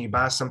salesperson you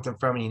buy something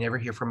from and you never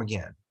hear from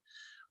again.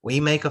 We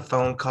make a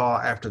phone call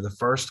after the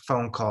first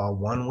phone call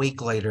 1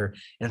 week later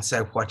and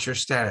say, what's your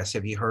status?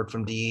 Have you heard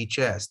from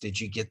DHS? Did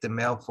you get the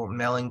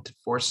mailing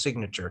for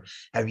signature?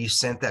 Have you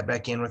sent that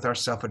back in with our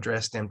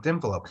self-addressed stamped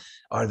envelope?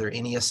 Are there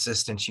any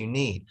assistance you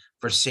need?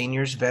 For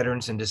seniors,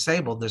 veterans, and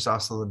disabled, there's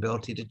also the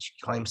ability to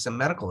claim some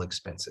medical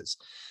expenses.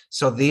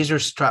 So these are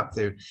strapped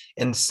through.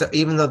 And so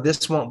even though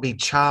this won't be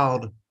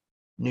child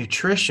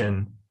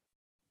nutrition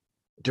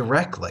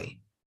directly,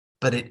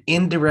 but it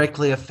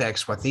indirectly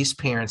affects what these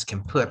parents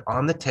can put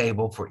on the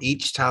table for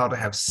each child to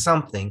have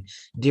something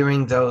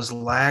during those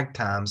lag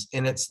times.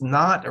 And it's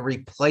not a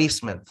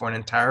replacement for an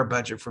entire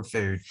budget for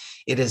food.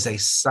 It is a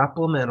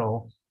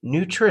supplemental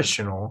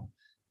nutritional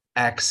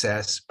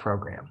access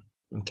program.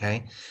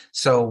 Okay.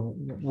 So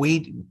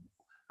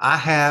I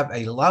have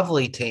a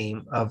lovely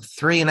team of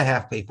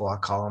 3.5 people, I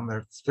call them.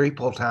 They're 3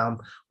 full-time,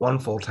 1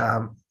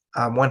 full-time,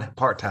 1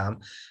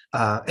 part-time,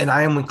 and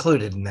I am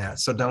included in that.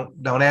 So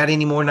don't add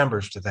any more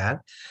numbers to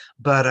that.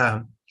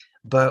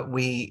 But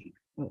we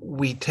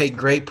take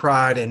great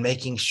pride in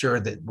making sure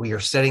that we are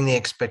setting the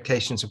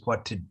expectations of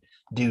what to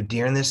do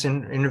during this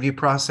interview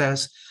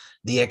process,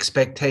 the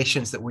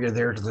expectations that we are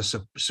there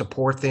to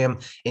support them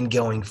in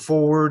going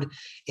forward,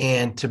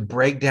 and to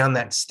break down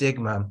that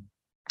stigma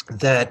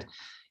that,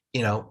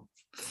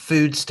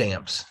 food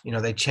stamps,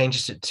 they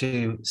changed it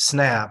to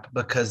SNAP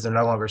because they're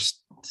no longer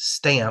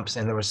stamps,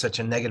 and there was such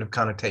a negative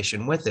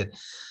connotation with it,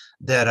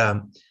 that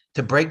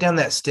to break down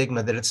that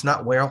stigma that it's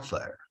not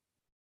welfare,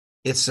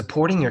 it's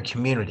supporting your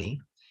community,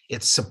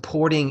 it's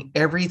supporting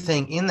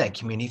everything in that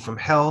community, from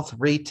health,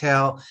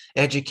 retail,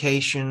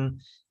 education,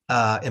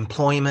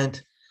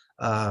 employment.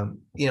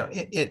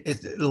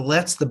 It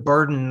lets the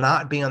burden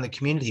not be on the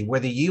community,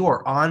 whether you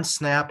are on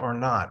SNAP or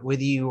not,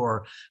 whether you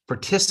are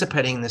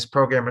participating in this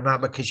program or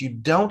not, because you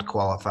don't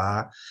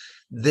qualify,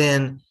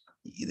 then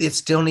it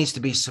still needs to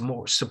be some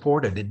more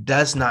supported. It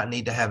does not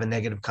need to have a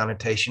negative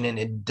connotation, and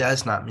it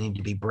does not need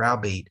to be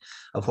browbeat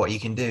of what you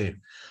can do.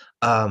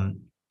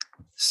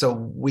 So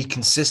we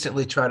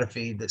consistently try to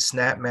feed that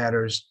SNAP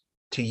matters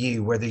to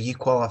you, whether you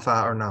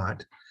qualify or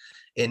not.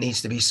 It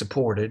needs to be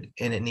supported,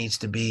 and it needs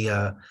to be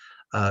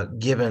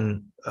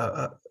given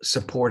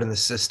support in the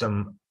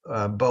system,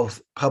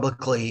 both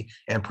publicly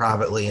and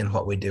privately, in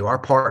what we do. Our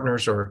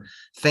partners are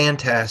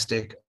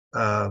fantastic,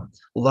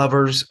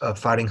 lovers of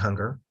fighting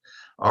hunger.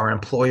 Our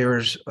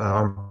employees,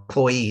 our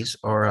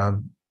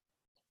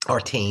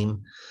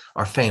team,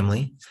 our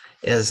family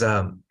is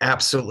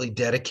absolutely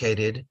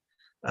dedicated.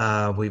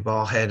 We've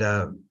all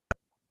had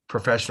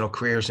professional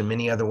careers in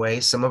many other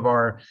ways. Some of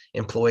our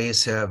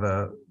employees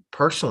have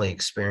personally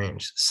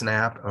experienced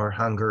SNAP or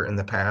hunger in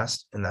the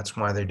past, and that's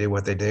why they do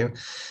what they do.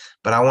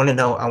 But I want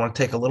to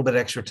take a little bit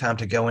extra time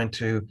to go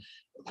into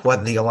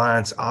what the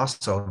Alliance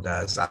also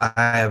does. I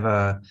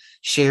have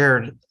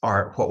shared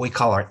what we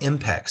call our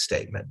impact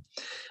statement.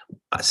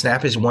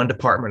 SNAP is one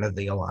department of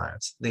the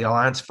Alliance. The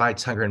Alliance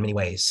fights hunger in many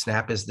ways.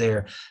 SNAP is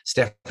there.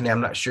 Stephanie,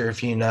 I'm not sure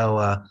if you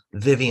know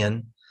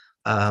Vivian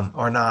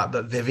or not,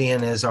 but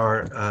Vivian is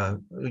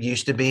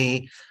used to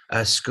be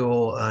a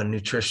school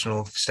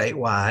nutritional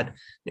statewide,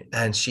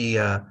 and she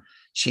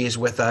is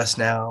with us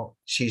now.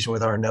 She's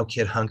with our No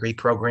Kid Hungry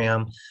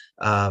program.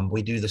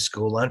 We do the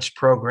school lunch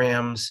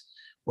programs,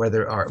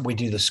 we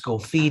do the school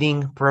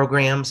feeding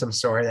programs. I'm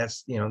sorry,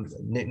 that's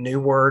new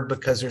word,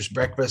 because there's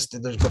breakfast,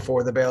 there's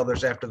before the bell,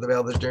 there's after the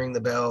bell, there's during the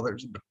bell,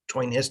 there's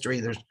between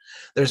history,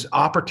 there's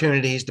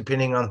opportunities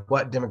depending on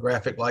what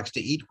demographic likes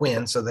to eat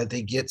when, so that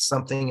they get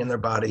something in their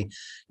body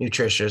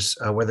nutritious,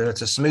 whether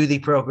it's a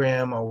smoothie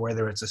program or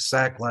whether it's a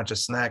sack lunch, a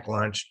snack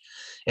lunch.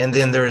 And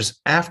then there's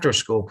after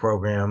school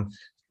program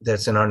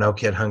that's in our No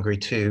Kid Hungry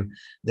too,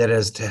 that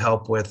is to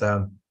help with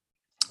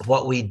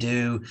what we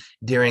do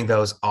during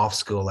those off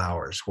school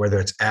hours, whether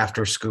it's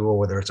after school,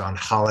 whether it's on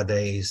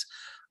holidays,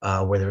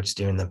 whether it's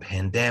during the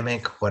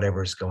pandemic,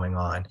 whatever's going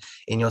on.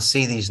 And you'll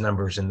see these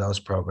numbers in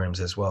those programs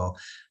as well.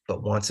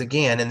 But once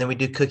again, and then we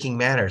do Cooking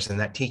Matters, and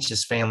that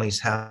teaches families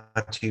how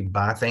to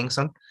buy things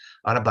on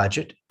a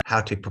budget,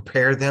 how to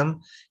prepare them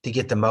to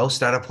get the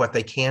most out of what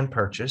they can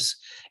purchase,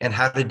 and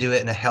how to do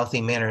it in a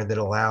healthy manner that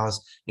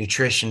allows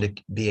nutrition to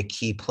be a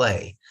key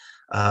play.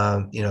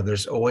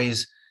 There's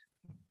always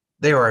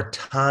There are a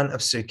ton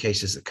of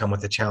suitcases that come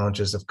with the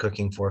challenges of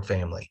cooking for a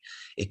family.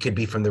 It could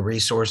be from the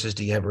resources.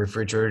 Do you have a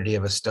refrigerator? Do you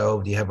have a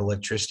stove? Do you have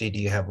electricity? Do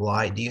you have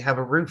light? Do you have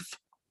a roof?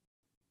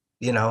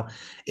 You know,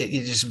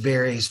 it just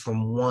varies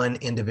from one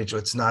individual.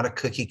 It's not a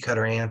cookie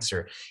cutter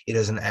answer. It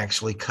is an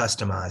actually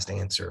customized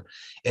answer.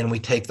 And we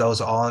take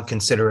those all in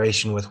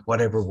consideration with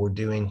whatever we're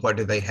doing. What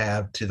do they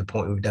have, to the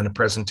point we've done a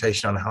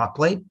presentation on a hot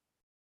plate.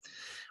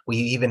 We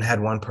even had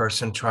one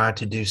person try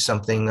to do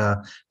something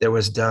that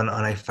was done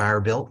on a fire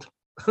built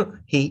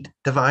heat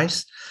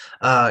device.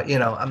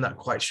 I'm not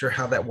quite sure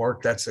how that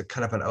worked. That's a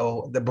kind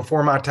of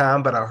before my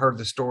time, but I heard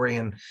the story,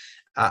 and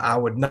I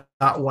would not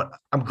want,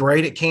 I'm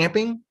great at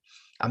camping.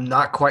 I'm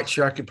not quite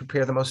sure I could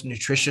prepare the most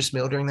nutritious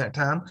meal during that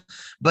time.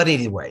 But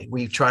anyway,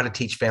 we try to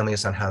teach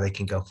families on how they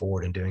can go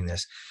forward in doing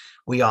this.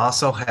 We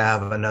also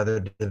have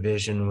another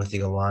division with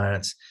the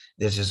Alliance.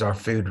 This is our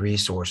food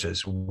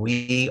resources.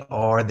 We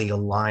are the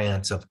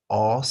alliance of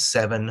all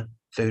 7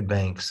 food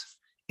banks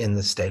in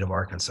the state of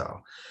Arkansas.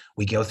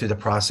 We go through the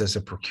process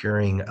of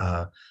procuring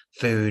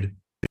food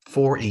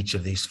for each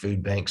of these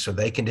food banks so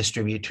they can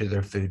distribute to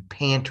their food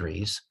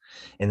pantries,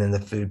 and then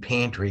the food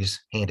pantries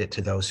hand it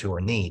to those who are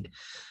in need.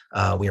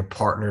 We are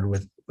partnered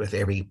with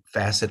every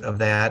facet of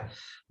that,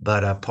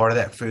 but part of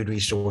that food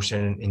resource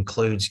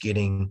includes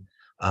getting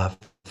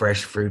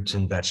fresh fruits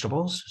and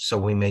vegetables. So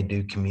we may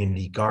do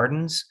community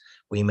gardens.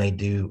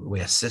 We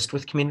assist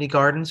with community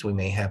gardens. We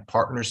may have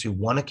partners who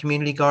want a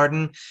community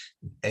garden.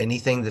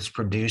 Anything that's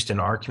produced in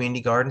our community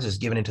gardens is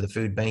given into the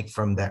food bank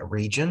from that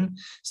region.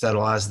 So that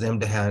allows them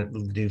to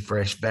do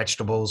fresh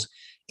vegetables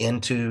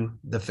into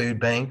the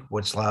food bank,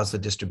 which allows the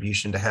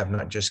distribution to have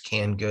not just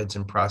canned goods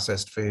and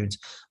processed foods,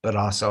 but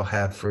also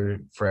have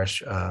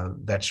fresh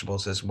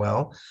vegetables as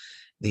well.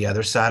 The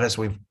other side is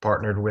we've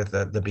partnered with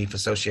the Beef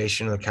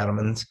Association, the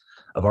Cattlemen's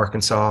of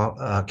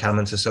Arkansas,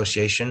 Cattlemen's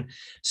Association,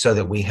 so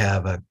that we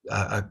have a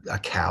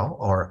cow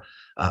or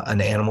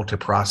an animal to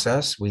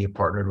process. We have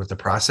partnered with the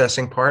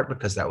processing part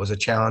because that was a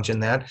challenge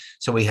in that.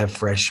 So we have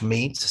fresh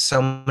meats.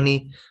 So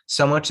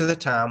much of the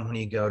time when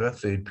you go to a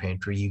food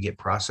pantry, you get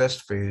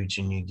processed foods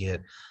and you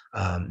get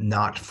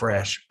not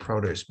fresh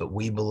produce. But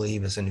we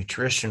believe, as a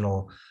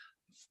nutritional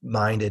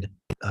minded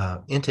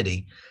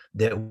entity,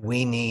 that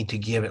we need to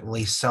give at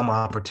least some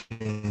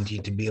opportunity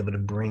to be able to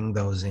bring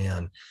those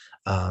in.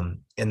 And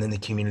then the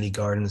community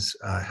gardens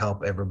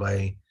help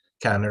everybody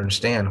kind of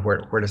understand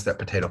where does that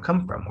potato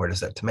come from? Where does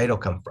that tomato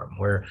come from?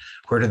 Where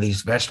do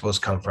these vegetables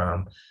come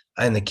from?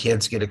 And the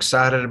kids get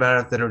excited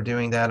about it that are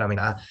doing that. I mean,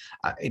 I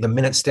the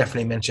minute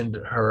Stephanie mentioned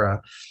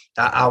her,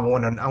 I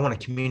want a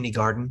community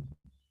garden.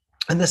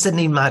 And this isn't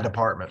even my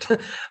department,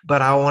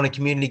 but I want a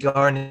community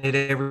garden at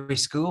every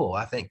school.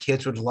 I think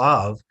kids would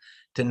love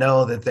to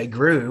know that they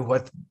grew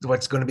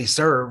what's going to be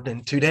served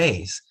in 2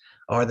 days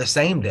or the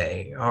same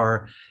day,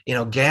 or,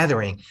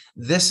 gathering.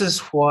 This is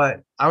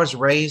what I was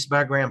raised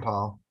by.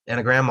 Grandpa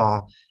and a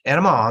grandma and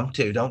a mom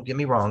too. Don't get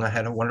me wrong. I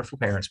had wonderful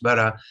parents,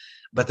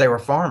 but they were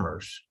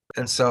farmers.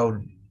 And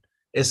so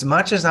as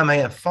much as I may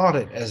have fought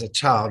it as a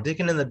child,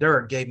 digging in the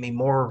dirt gave me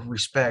more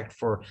respect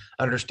for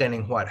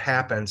understanding what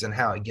happens and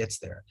how it gets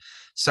there.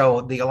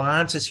 So the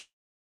Alliance is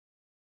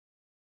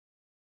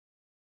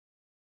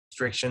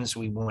restrictions.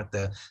 We want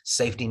the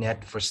safety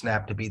net for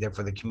SNAP to be there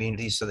for the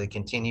community so they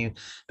continue,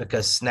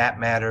 because SNAP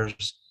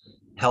matters,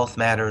 health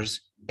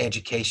matters,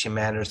 education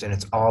matters, and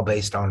it's all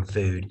based on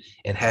food.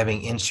 And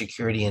having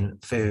insecurity in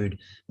food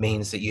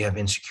means that you have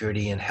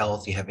insecurity in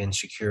health, you have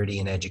insecurity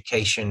in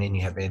education, and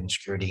you have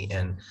insecurity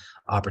in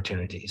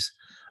opportunities.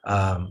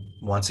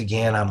 Once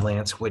again, I'm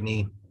Lance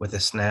Whitney with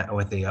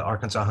the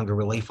Arkansas Hunger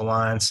Relief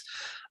Alliance.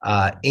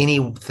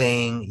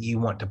 Anything you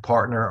want to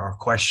partner or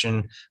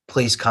question,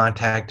 please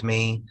contact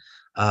me.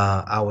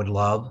 I would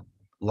love.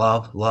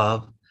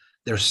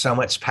 There's so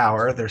much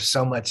power. There's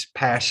so much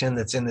passion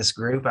that's in this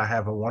group. I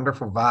have a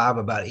wonderful vibe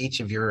about each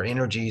of your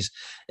energies,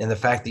 and the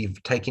fact that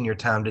you've taken your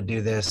time to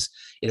do this.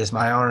 It is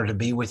my honor to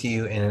be with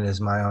you, and it is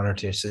my honor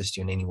to assist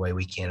you in any way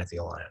we can at the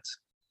Alliance.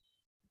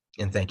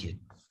 And thank you.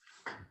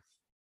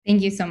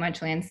 Thank you so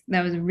much, Lance.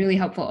 That was a really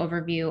helpful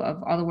overview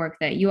of all the work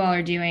that you all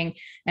are doing,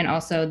 and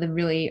also the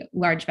really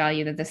large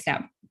value that the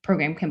SNAP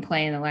program can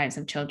play in the lives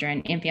of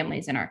children and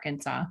families in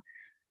Arkansas.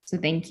 So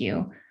thank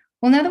you.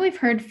 Well, now that we've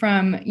heard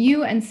from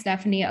you and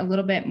Stephanie a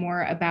little bit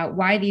more about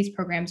why these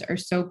programs are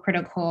so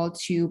critical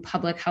to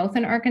public health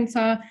in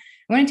Arkansas,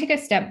 I want to take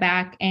a step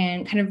back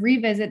and kind of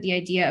revisit the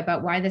idea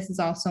about why this is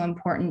also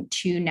important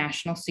to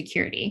national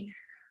security.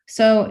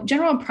 So,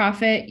 General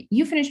Prophet,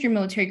 you finished your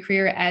military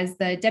career as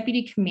the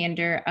Deputy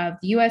Commander of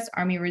the U.S.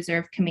 Army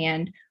Reserve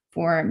Command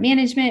for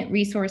Management,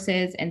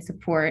 Resources, and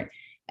Support.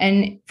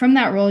 And from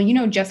that role, you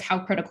know just how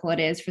critical it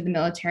is for the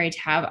military to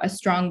have a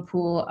strong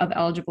pool of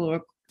eligible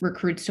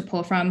recruits to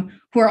pull from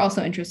who are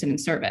also interested in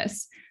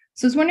service.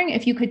 So I was wondering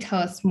if you could tell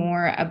us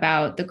more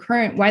about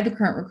why the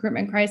current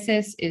recruitment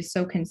crisis is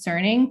so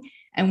concerning,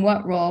 and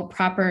what role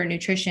proper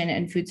nutrition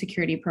and food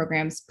security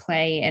programs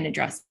play in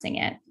addressing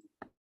it.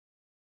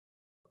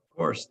 Of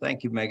course.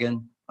 Thank you,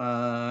 Megan.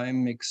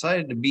 I'm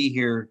excited to be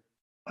here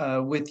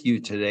with you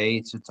today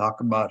to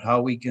talk about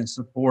how we can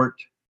support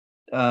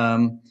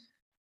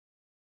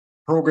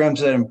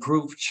programs that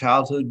improve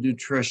childhood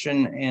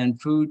nutrition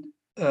and food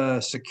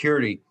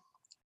security.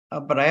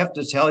 But I have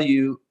to tell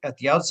you at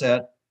the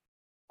outset,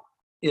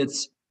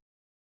 it's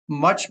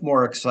much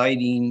more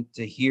exciting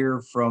to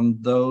hear from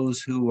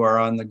those who are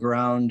on the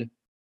ground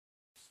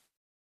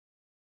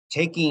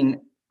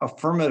taking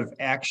affirmative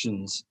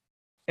actions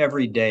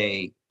every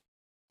day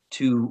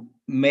to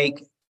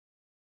make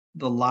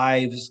the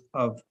lives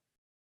of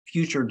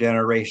future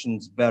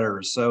generations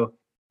better. So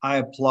I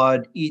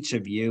applaud each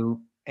of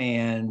you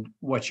and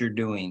what you're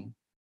doing.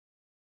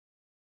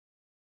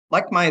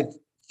 Like my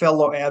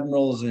fellow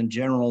admirals and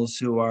generals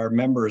who are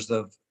members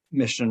of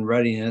Mission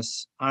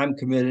Readiness, I'm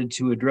committed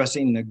to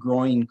addressing the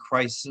growing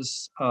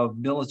crisis of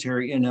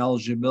military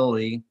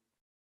ineligibility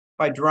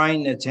by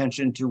drawing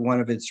attention to one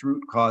of its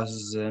root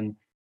causes, and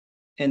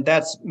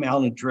that's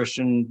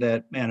malnutrition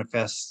that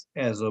manifests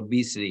as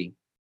obesity.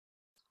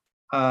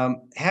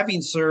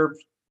 Having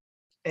served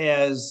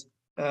as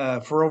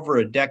for over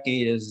a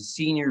decade as a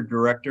senior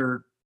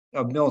director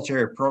of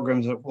military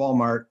programs at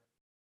Walmart,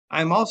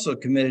 I'm also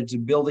committed to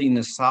building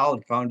a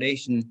solid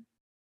foundation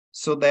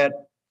so that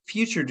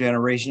future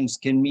generations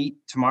can meet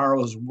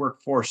tomorrow's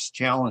workforce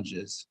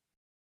challenges.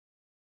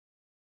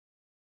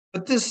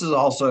 But this is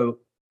also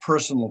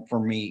personal for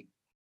me.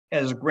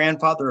 As a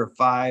grandfather of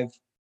 5,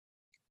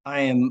 I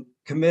am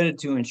committed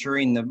to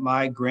ensuring that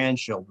my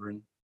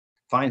grandchildren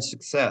find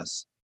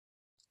success,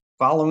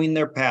 following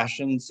their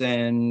passions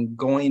and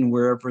going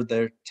wherever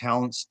their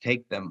talents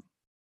take them.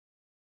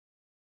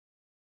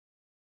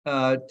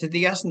 To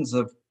the essence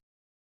of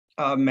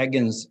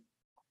Megan's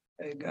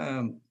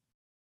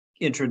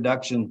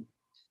introduction,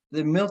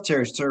 the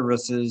military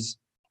services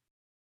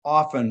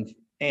often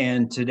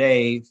and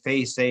today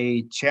face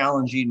a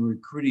challenging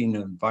recruiting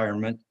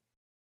environment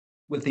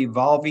with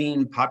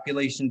evolving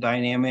population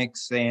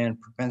dynamics and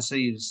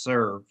propensity to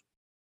serve.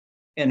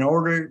 In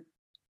order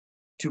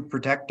to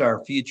protect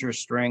our future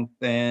strength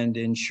and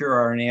ensure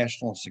our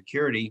national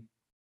security,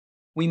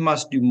 we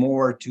must do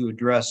more to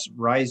address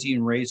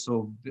rising rates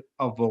of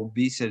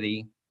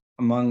obesity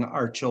among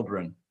our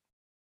children.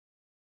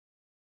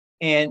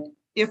 And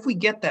if we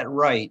get that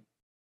right,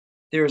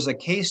 there's a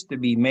case to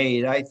be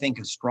made, I think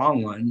a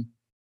strong one,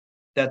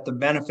 that the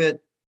benefit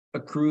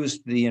accrues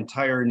to the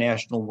entire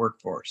national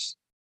workforce.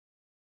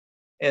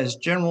 As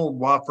General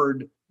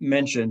Wofford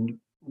mentioned,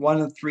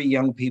 1 in 3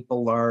 young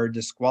people are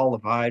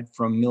disqualified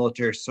from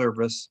military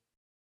service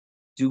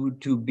due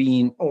to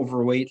being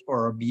overweight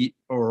or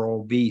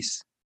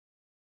obese.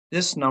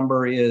 This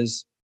number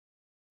is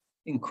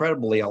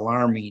incredibly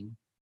alarming,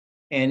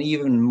 and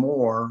even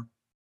more,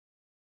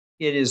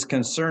 it is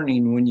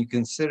concerning when you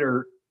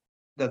consider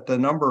that the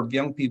number of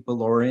young people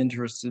who are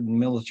interested in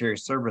military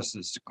service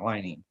is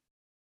declining.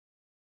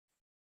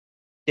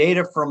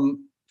 Data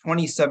from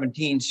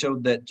 2017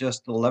 showed that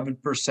just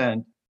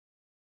 11%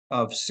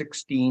 of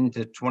 16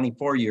 to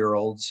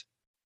 24-year-olds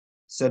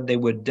said they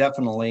would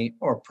definitely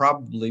or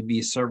probably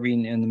be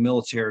serving in the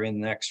military in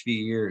the next few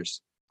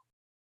years.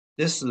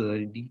 This is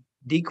a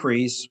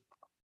decrease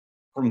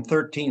from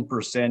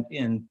 13%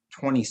 in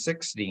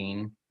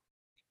 2016,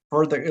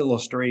 further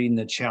illustrating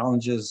the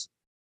challenges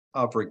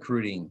of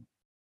recruiting.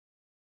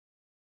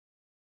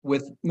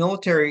 With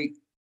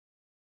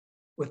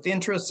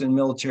interest in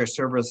military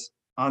service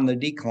on the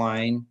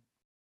decline,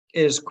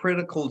 it is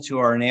critical to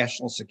our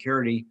national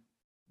security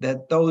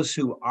that those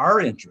who are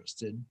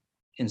interested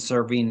in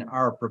serving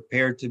are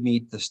prepared to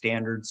meet the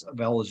standards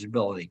of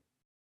eligibility.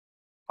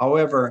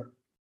 However,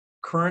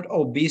 current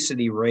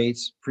obesity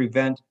rates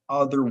prevent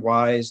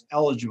otherwise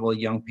eligible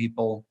young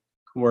people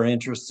who are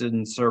interested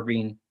in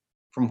serving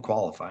from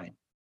qualifying.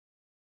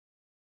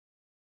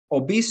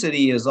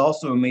 Obesity is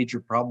also a major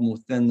problem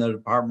within the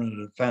Department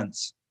of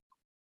Defense.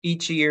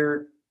 Each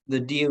year, the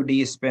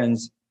DoD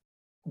spends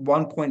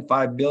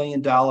 $1.5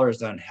 billion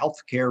on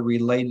healthcare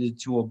related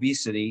to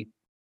obesity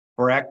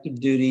for active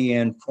duty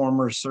and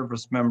former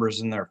service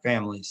members and their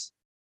families.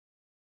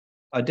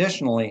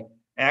 Additionally,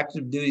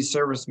 active duty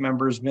service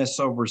members miss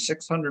over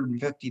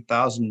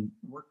 650,000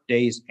 work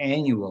days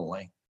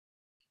annually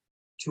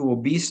to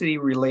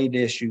obesity-related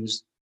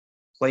issues,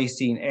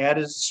 placing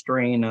added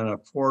strain on a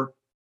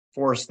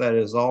force that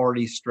is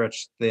already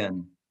stretched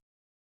thin.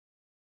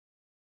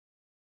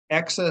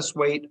 Excess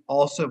weight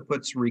also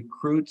puts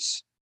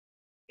recruits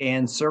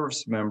and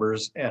service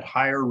members at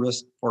higher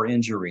risk for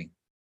injury.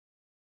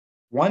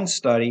 One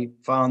study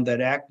found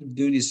that active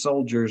duty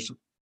soldiers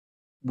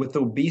with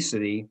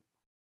obesity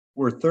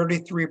were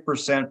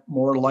 33%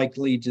 more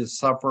likely to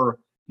suffer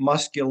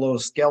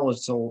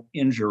musculoskeletal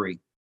injury,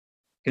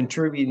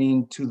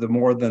 contributing to the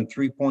more than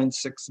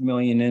 3.6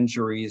 million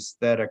injuries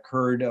that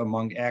occurred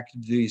among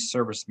active duty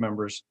service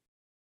members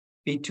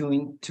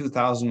between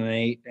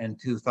 2008 and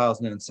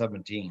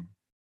 2017.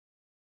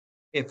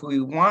 If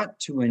we want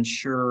to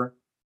ensure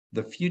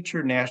the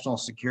future national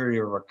security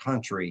of our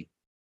country,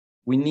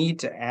 we need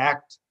to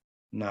act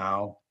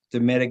now to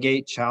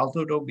mitigate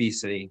childhood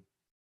obesity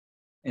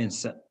and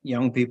set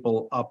young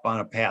people up on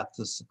a path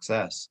to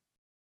success.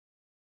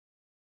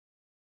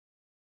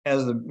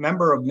 As a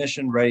member of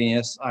Mission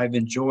Readiness, I've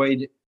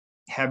enjoyed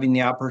having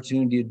the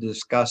opportunity to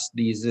discuss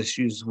these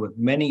issues with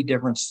many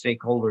different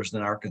stakeholders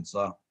in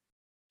Arkansas.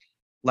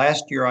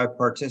 Last year, I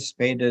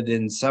participated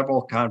in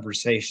several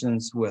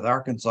conversations with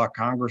Arkansas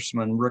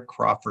Congressman Rick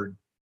Crawford,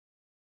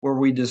 where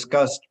we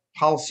discussed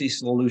policy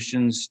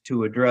solutions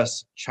to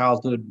address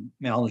childhood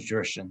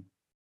malnutrition.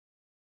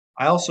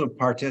 I also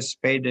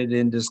participated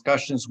in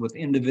discussions with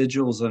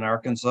individuals in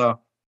Arkansas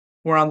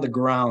who are on the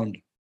ground,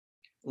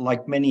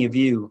 like many of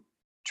you,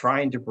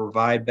 trying to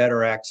provide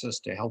better access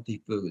to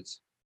healthy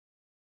foods.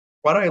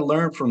 What I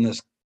learned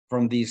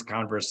from these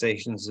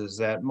conversations is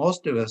that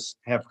most of us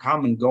have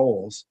common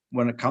goals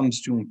when it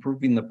comes to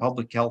improving the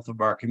public health of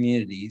our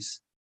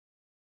communities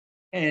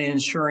and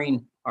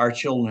ensuring our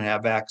children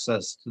have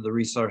access to the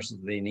resources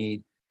they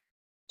need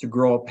to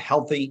grow up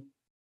healthy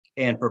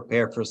and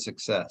prepare for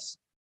success.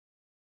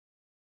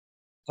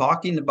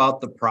 Talking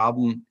about the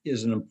problem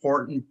is an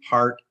important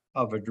part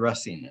of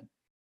addressing it,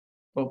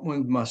 but we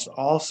must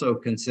also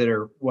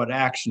consider what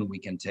action we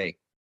can take.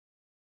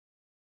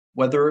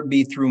 Whether it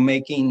be through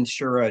making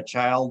sure a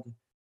child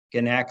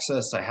can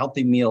access a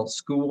healthy meal at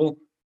school,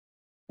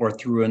 or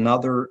through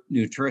another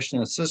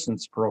nutrition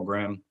assistance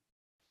program,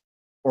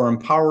 or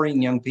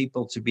empowering young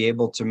people to be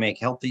able to make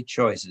healthy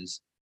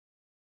choices,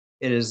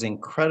 it is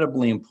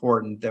incredibly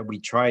important that we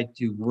try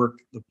to work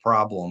the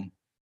problem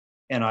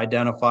and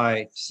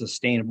identify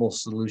sustainable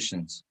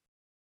solutions.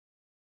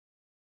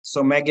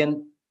 So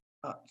Megan,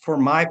 for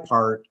my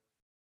part,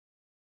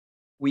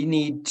 we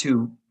need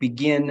to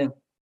begin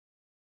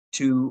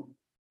to,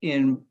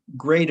 in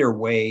greater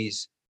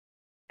ways,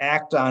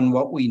 act on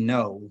what we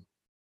know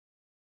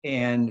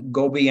and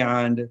go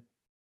beyond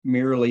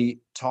merely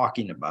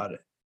talking about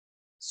it.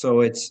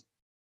 So it's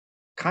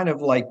kind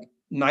of like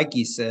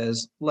Nike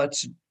says,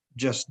 let's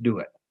just do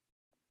it.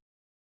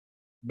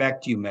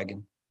 Back to you,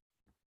 Megan.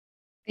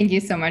 Thank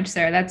you so much,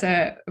 sir. That's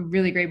a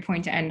really great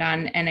point to end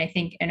on. And I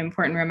think an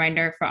important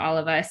reminder for all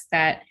of us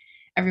that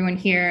everyone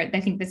here,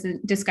 I think this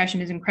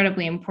discussion is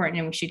incredibly important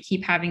and we should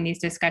keep having these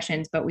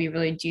discussions, but we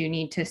really do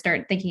need to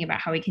start thinking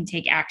about how we can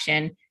take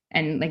action.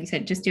 And like you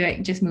said, just do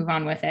it, just move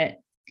on with it.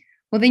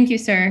 Well, thank you,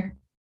 sir.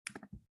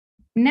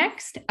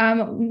 Next,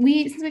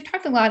 since we've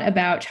talked a lot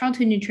about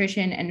childhood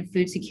nutrition and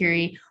food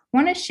security,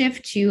 want to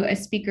shift to a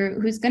speaker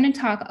who's going to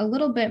talk a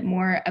little bit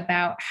more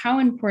about how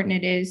important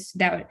it is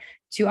that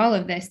to all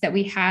of this that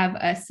we have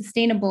a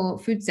sustainable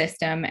food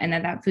system and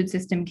that food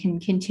system can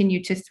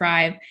continue to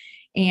thrive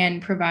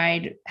and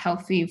provide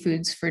healthy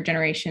foods for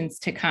generations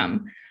to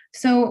come.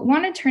 So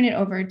want to turn it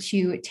over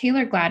to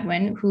Taylor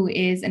Gladwin, who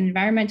is an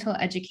environmental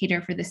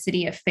educator for the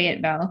city of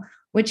Fayetteville,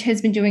 which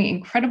has been doing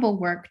incredible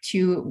work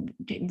to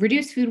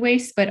reduce food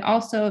waste, but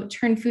also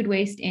turn food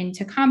waste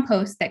into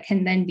compost that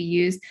can then be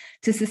used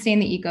to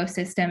sustain the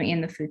ecosystem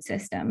and the food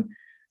system.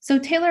 So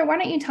Taylor, why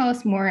don't you tell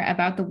us more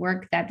about the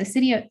work that the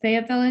city of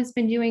Fayetteville has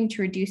been doing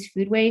to reduce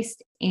food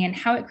waste and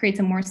how it creates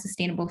a more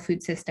sustainable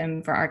food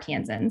system for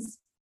Arkansans?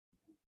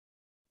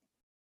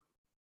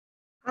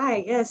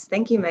 Hi, yes,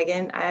 thank you,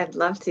 Megan. I'd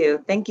love to.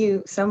 Thank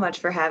you so much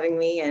for having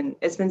me. And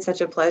it's been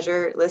such a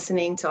pleasure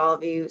listening to all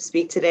of you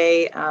speak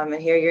today and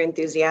hear your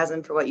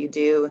enthusiasm for what you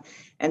do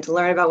and to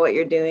learn about what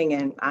you're doing.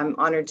 And I'm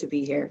honored to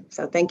be here.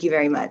 So thank you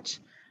very much.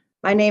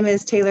 My name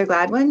is Taylor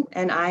Gladwin,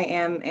 and I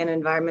am an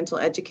environmental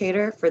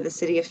educator for the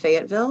city of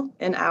Fayetteville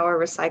in our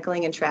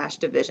recycling and trash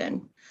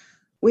division.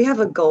 We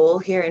have a goal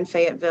here in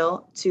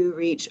Fayetteville to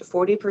reach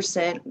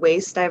 40%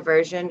 waste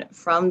diversion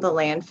from the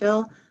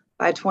landfill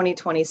by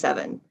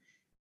 2027.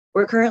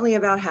 We're currently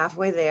about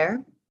halfway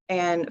there,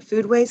 and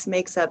food waste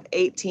makes up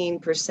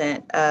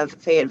 18% of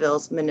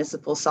Fayetteville's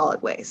municipal solid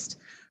waste.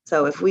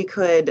 So if we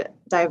could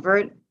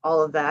divert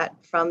all of that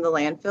from the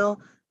landfill,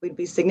 we'd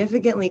be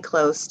significantly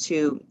close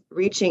to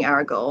reaching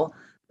our goal.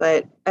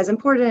 But as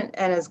important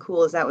and as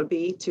cool as that would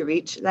be to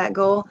reach that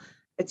goal,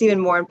 it's even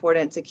more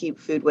important to keep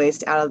food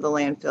waste out of the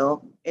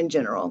landfill in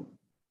general.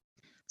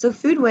 So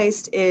food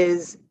waste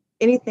is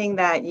anything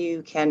that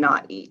you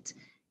cannot eat,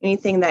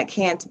 anything that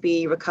can't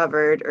be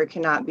recovered or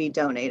cannot be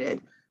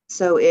donated.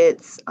 So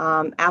it's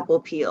apple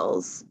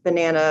peels,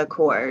 banana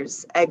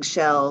cores,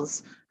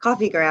 eggshells,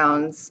 coffee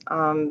grounds,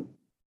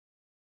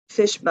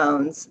 fish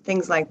bones,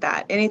 things like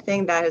that.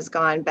 Anything that has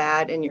gone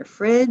bad in your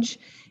fridge,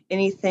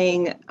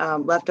 anything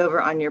left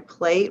over on your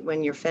plate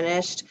when you're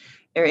finished,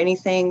 or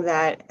anything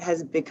that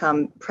has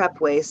become prep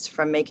waste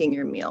from making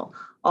your meal.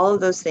 All of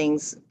those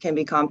things can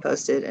be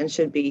composted and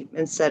should be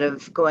instead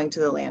of going to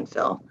the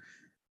landfill.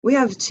 We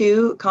have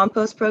 2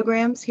 compost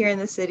programs here in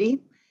the city.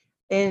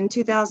 In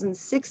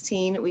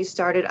 2016, we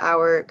started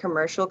our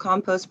commercial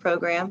compost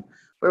program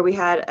where we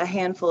had a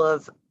handful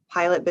of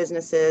pilot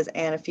businesses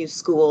and a few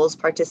schools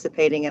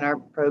participating in our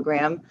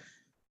program.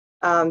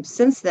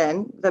 Since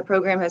then, the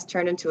program has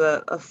turned into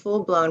a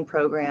full-blown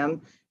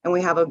program, and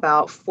we have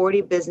about 40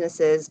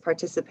 businesses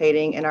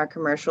participating in our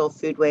commercial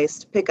food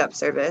waste pickup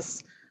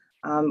service.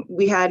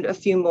 We had a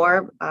few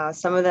more.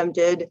 Some of them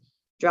did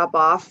drop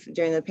off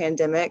during the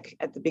pandemic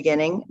at the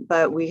beginning,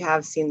 but we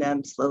have seen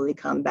them slowly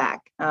come back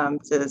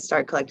to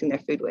start collecting their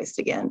food waste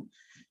again.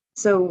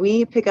 So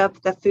we pick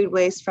up the food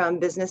waste from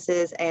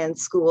businesses and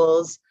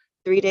schools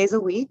 3 days a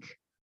week.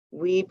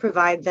 We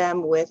provide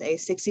them with a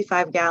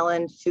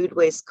 65-gallon food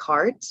waste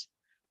cart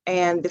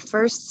and the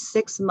first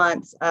 6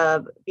 months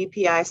of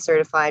BPI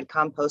certified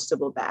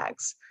compostable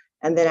bags.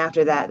 And then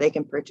after that, they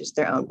can purchase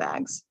their own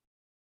bags.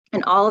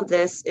 And all of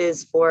this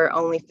is for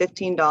only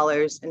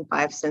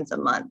 $15.05 a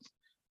month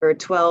for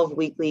 12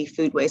 weekly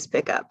food waste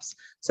pickups.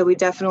 So we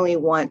definitely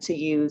want to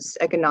use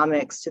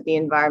economics to the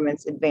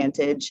environment's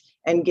advantage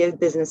and give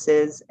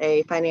businesses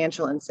a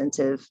financial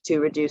incentive to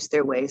reduce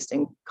their waste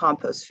and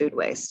compost food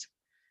waste.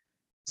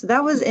 So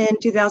that was in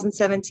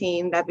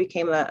 2017. That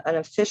became an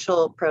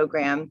official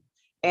program.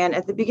 And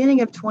at the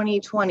beginning of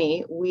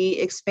 2020, we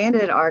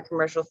expanded our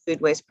commercial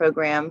food waste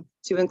program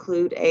to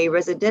include a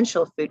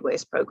residential food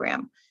waste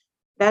program.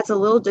 That's a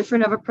little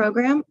different of a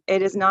program.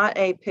 It is not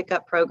a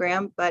pickup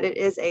program, but it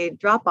is a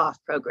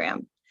drop-off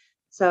program.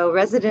 So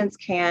residents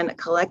can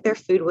collect their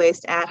food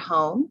waste at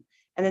home,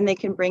 and then they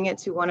can bring it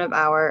to one of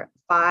our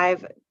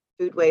 5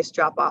 food waste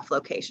drop-off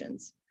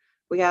locations.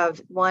 We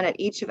have one at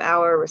each of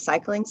our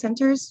recycling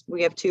centers.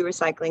 We have 2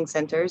 recycling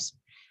centers.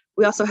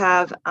 We also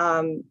have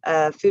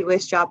a food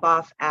waste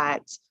drop-off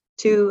at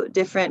 2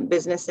 different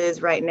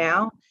businesses right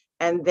now,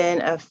 and then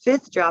a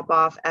 5th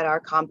drop-off at our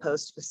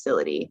compost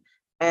facility.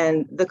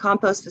 And the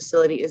compost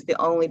facility is the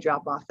only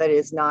drop-off that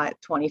is not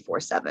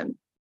 24/7.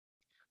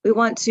 We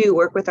want to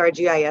work with our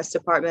GIS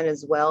department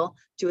as well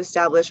to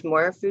establish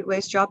more food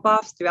waste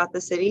drop-offs throughout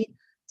the city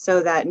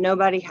so that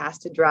nobody has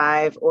to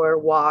drive or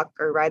walk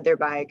or ride their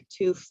bike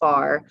too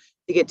far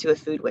to get to a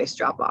food waste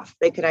drop-off.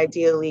 They could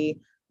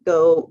ideally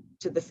go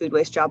to the food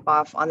waste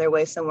drop-off on their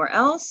way somewhere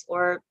else,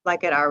 or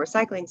like at our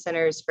recycling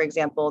centers, for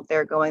example,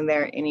 they're going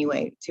there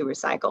anyway to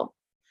recycle.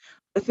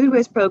 The food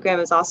waste program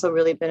is also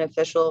really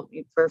beneficial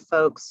for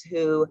folks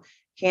who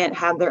can't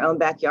have their own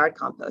backyard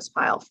compost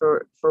pile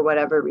for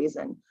whatever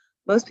reason.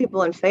 Most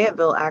people in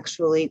Fayetteville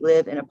actually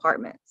live in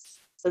apartments.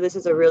 So this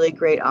is a really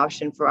great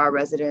option for our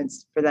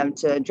residents, for them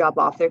to drop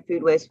off their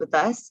food waste with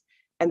us,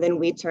 and then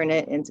we turn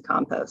it into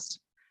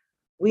compost.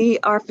 We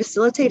are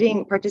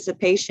facilitating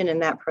participation in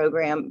that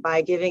program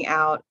by giving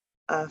out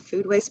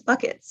food waste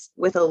buckets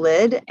with a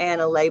lid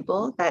and a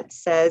label that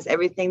says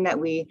everything that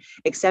we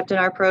accept in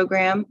our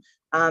program,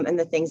 and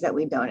the things that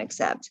we don't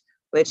accept,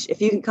 which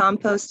if you can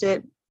compost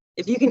it,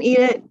 if you can eat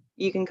it,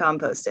 you can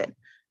compost it.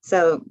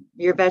 So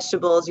your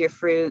vegetables, your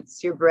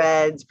fruits, your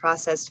breads,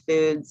 processed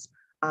foods.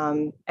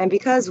 And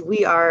because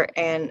we are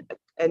an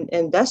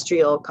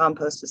industrial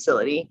compost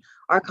facility,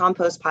 our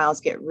compost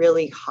piles get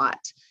really hot.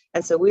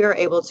 And so we are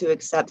able to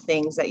accept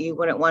things that you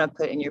wouldn't want to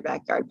put in your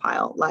backyard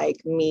pile,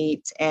 like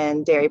meat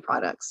and dairy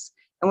products.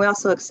 And we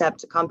also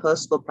accept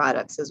compostable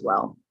products as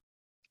well.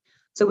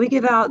 So we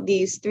give out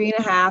these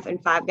 3.5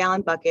 and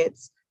 5-gallon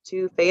buckets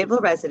to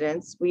Fayetteville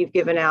residents. We've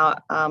given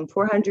out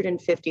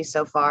 450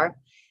 so far.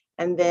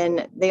 And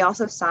then they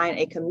also sign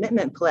a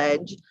commitment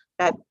pledge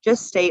that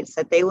just states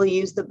that they will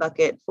use the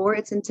bucket for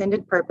its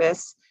intended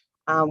purpose,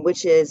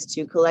 which is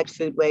to collect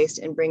food waste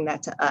and bring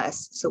that to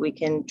us so we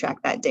can track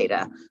that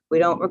data. We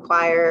don't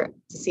require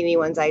to see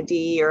anyone's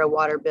ID or a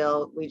water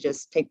bill. We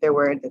just take their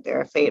word that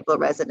they're a Fayetteville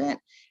resident.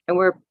 And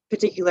we're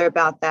particular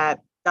about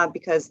that, not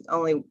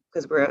only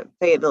because we're a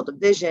Fayetteville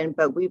division,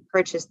 but we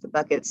purchased the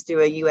buckets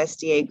through a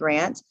USDA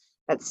grant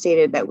that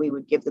stated that we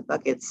would give the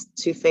buckets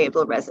to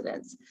Fayetteville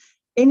residents.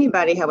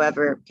 Anybody,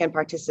 however, can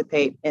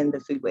participate in the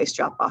food waste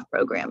drop-off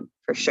program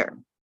for sure.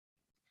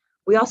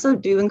 We also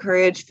do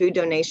encourage food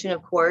donation,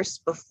 of course,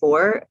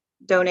 before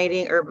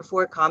donating or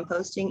before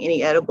composting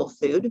any edible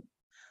food.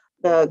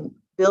 The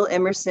Bill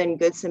Emerson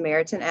Good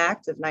Samaritan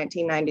Act of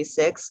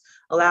 1996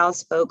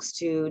 allows folks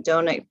to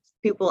donate,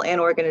 people and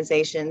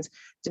organizations,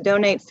 to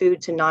donate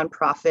food to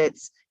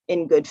nonprofits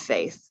in good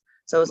faith.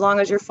 So as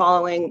long as you're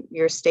following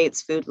your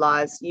state's food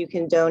laws, you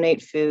can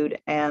donate food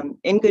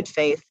in good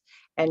faith,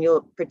 and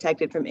you'll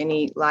protect it from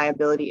any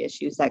liability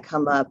issues that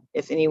come up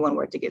if anyone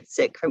were to get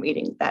sick from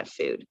eating that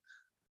food.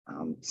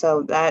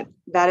 So that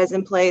is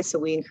in place. So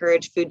we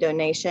encourage food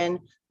donation.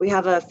 We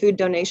have a food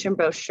donation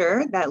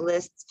brochure that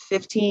lists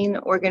 15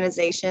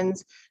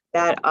 organizations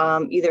that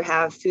either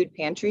have food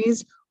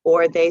pantries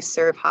or they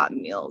serve hot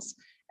meals.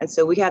 And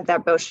so we have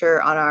that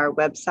brochure on our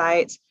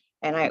website,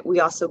 and we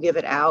also give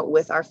it out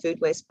with our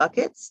food waste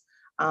buckets.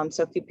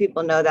 So if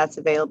people know that's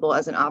available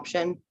as an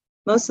option.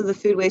 Most of the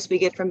food waste we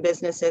get from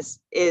businesses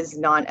is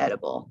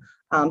non-edible,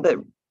 but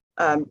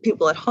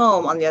people at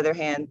home, on the other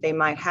hand, they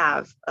might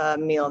have a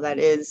meal that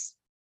is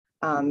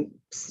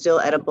still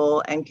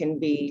edible and can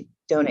be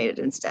donated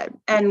instead.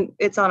 And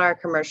it's on our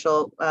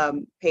commercial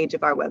page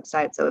of our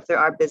website. So if there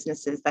are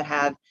businesses that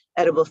have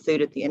edible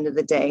food at the end of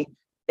the day,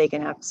 they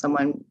can have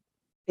someone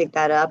pick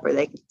that up, or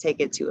they can take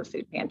it to a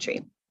food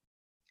pantry.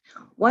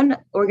 One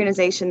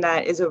organization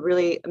that is a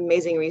really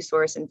amazing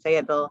resource in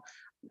Fayetteville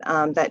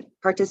that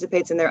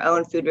participates in their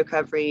own food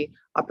recovery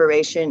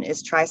operation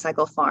is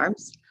Tricycle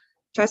Farms.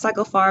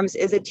 Tricycle Farms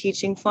is a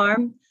teaching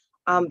farm,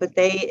 but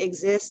they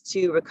exist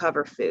to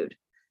recover food.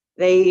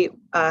 They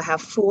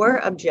have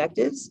 4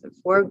 objectives,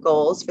 4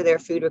 goals for their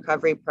food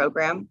recovery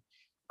program.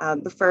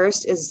 The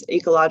first is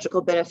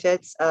ecological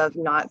benefits of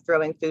not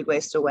throwing food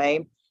waste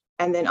away,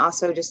 and then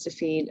also just to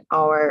feed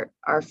our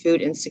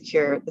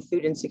the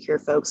food insecure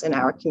folks in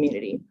our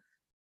community.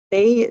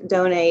 They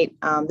donate,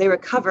 they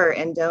recover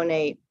and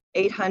donate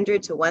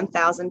 800 to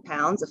 1,000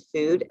 pounds of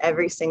food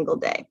every single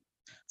day.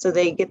 So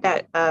they get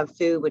that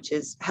food, which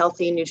is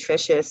healthy,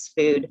 nutritious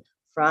food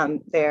from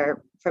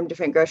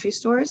different grocery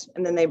stores,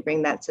 and then they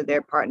bring that to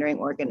their partnering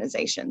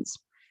organizations.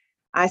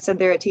 I said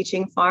they're a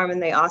teaching farm,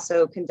 and they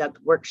also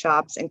conduct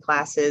workshops and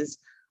classes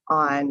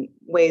on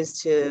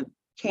ways to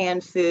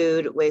can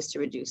food, ways to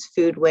reduce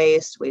food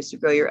waste, ways to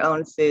grow your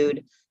own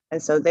food.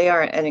 And so they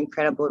are an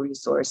incredible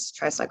resource,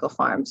 Tri-Cycle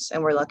Farms,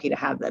 and we're lucky to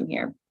have them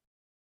here.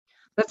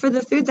 But for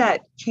the food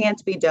that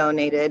can't be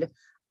donated,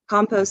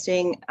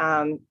 composting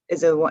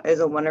is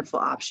a wonderful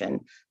option.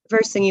 The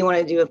first thing you want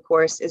to do, of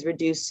course, is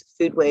reduce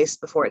food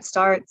waste before it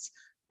starts.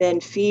 Then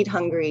feed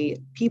hungry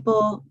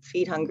people,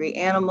 feed hungry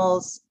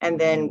animals, and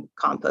then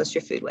compost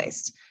your food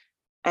waste.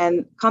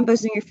 And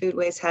composting your food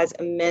waste has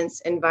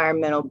immense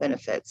environmental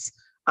benefits.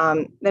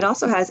 It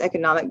also has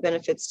economic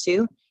benefits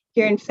too.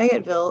 Here in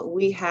Fayetteville,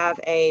 we have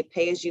a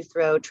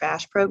pay-as-you-throw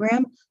trash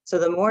program. So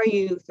the more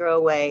you throw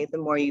away, the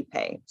more you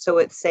pay. So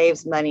it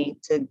saves money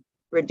to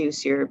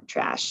reduce your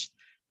trash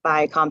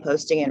by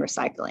composting and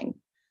recycling.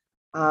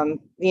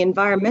 The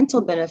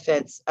environmental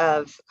benefits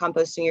of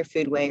composting your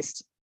food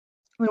waste: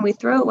 when we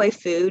throw away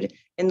food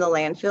in the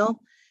landfill,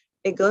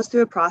 it goes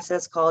through a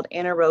process called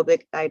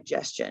anaerobic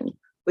digestion,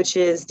 which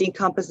is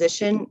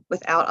decomposition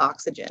without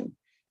oxygen.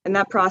 And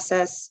that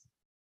process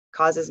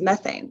causes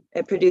methane.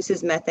 It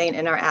produces methane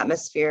in our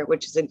atmosphere,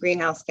 which is a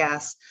greenhouse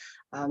gas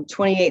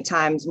 28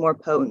 times more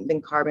potent than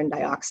carbon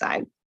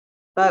dioxide.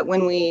 But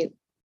when we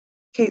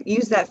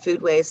use that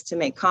food waste to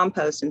make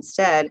compost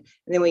instead,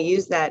 and then we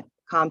use that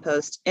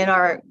compost in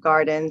our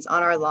gardens,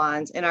 on our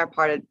lawns, in our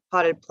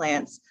potted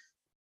plants,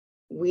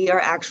 we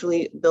are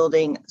actually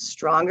building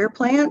stronger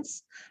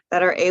plants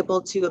that are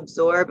able to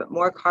absorb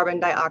more carbon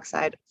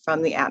dioxide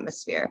from the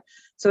atmosphere.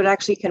 So it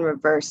actually can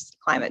reverse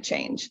climate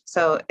change.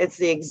 So it's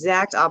the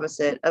exact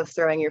opposite of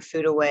throwing your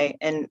food away,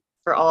 and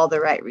for all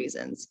the right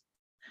reasons.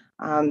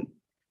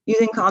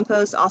 Using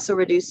compost also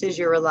reduces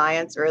your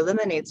reliance or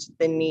eliminates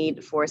the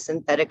need for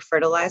synthetic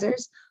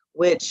fertilizers,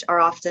 which are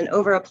often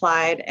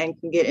over-applied and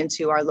can get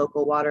into our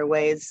local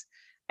waterways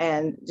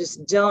and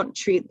just don't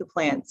treat the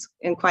plants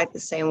in quite the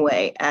same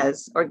way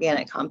as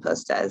organic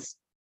compost does.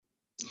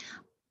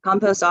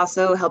 Compost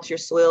also helps your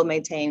soil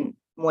maintain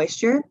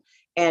moisture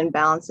and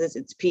balances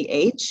its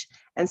pH.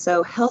 And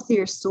so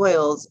healthier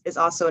soils is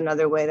also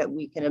another way that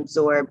we can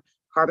absorb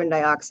carbon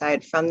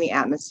dioxide from the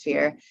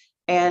atmosphere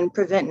and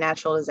prevent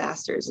natural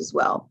disasters as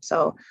well.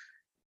 So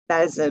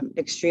that is an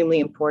extremely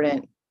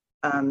important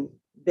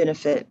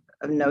benefit,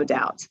 of no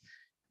doubt.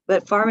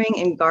 But farming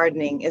and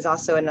gardening is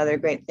also another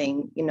great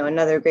thing,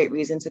 another great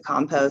reason to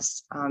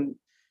compost,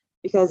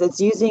 because it's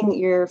using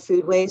your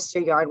food waste or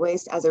yard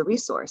waste as a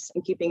resource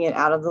and keeping it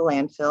out of the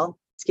landfill.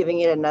 It's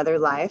giving it another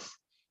life.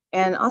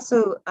 And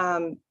also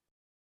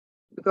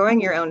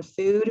growing your own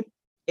food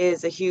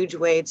is a huge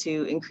way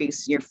to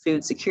increase your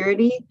food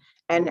security.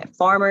 And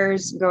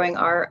farmers growing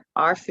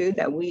our food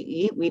that we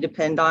eat, we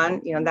depend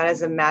on, that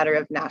is a matter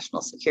of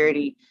national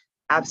security,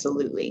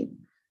 absolutely.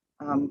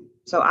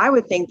 So I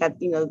would think that,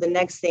 the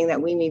next thing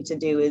that we need to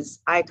do is,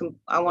 I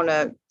want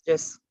to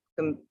just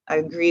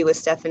agree with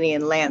Stephanie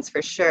and Lance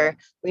for sure.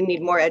 We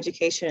need more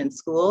education in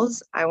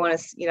schools. I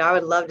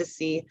would love to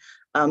see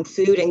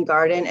food and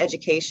garden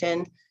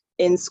education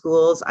in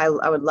schools. I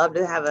would love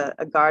to have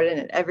a garden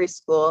at every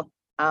school.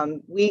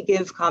 We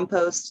give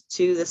compost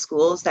to the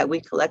schools that we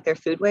collect their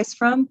food waste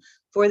from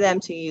for them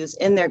to use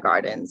in their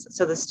gardens,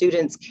 so the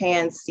students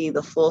can see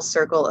the full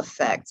circle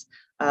effect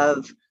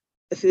of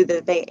the food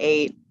that they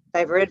ate,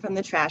 diverted from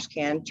the trash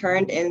can,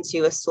 turned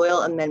into a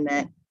soil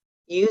amendment,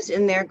 used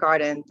in their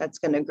garden that's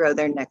going to grow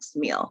their next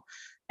meal.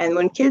 And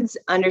when kids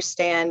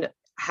understand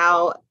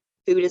how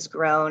food is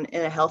grown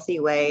in a healthy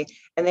way,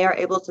 and they are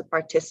able to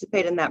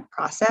participate in that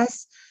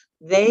process,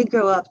 they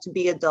grow up to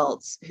be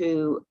adults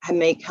who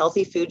make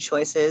healthy food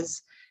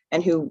choices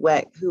and who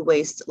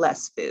waste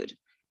less food,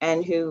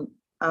 and who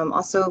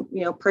also,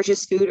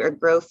 purchase food or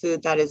grow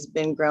food that has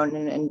been grown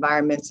in an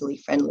environmentally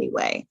friendly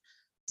way.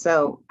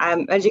 So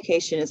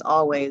education is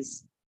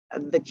always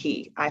the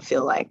key, I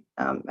feel like,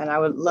 and I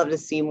would love to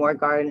see more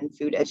garden and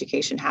food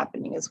education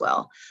happening as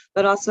well.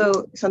 But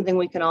also something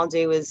we can all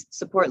do is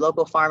support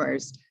local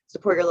farmers,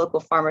 support your local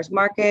farmers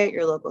market,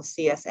 your local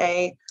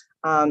CSA,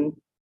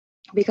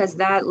 because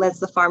that lets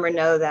the farmer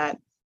know that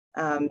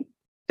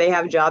they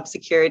have job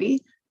security.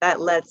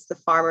 That lets the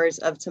farmers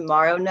of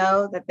tomorrow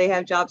know that they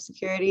have job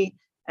security.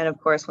 And of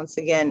course, once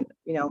again,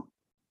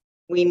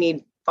 we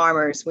need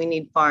farmers, we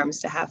need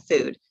farms to have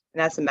food.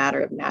 And that's a matter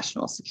of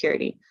national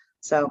security.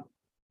 So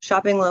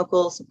shopping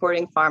local,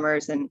 supporting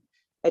farmers, and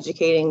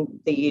educating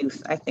the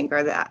youth, I think,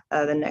 are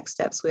the next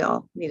steps we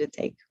all need to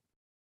take.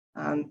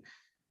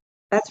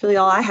 That's really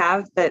all I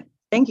have, but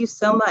thank you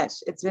so much.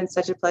 It's been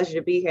such a pleasure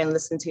to be here and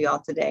listen to you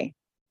all today.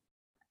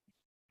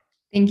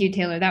 Thank you,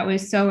 Taylor. That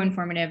was so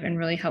informative and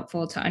really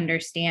helpful to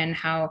understand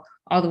how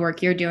all the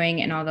work you're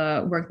doing and all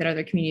the work that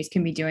other communities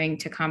can be doing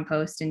to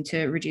compost and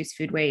to reduce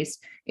food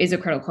waste is a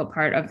critical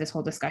part of this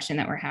whole discussion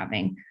that we're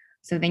having.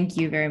 So thank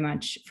you very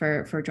much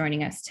for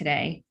joining us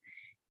today.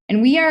 And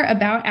we are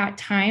about at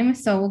time,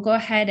 so we'll go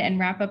ahead and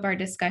wrap up our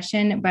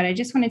discussion. But I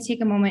just want to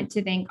take a moment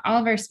to thank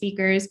all of our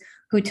speakers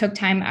who took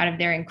time out of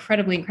their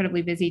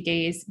incredibly busy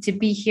days to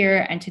be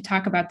here and to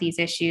talk about these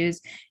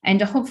issues, and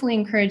to hopefully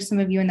encourage some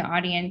of you in the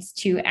audience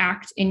to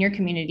act in your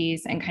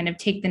communities and kind of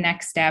take the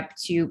next step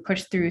to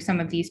push through some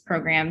of these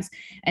programs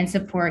and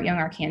support young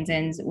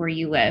Arkansans where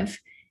you live.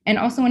 And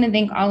also want to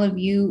thank all of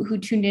you who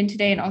tuned in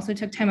today and also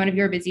took time out of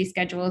your busy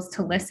schedules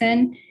to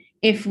listen.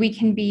 If we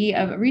can be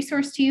a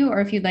resource to you,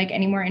 or if you'd like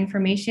any more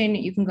information,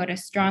 you can go to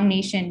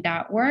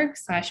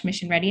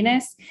strongnation.org/mission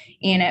readiness.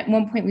 And at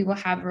one point, we will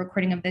have a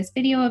recording of this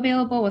video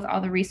available with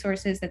all the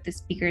resources that the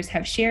speakers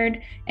have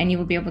shared, and you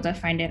will be able to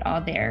find it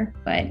all there.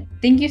 But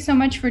thank you so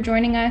much for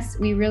joining us.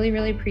 We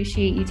really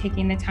appreciate you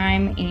taking the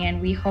time, and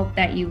we hope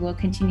that you will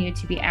continue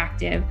to be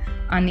active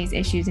on these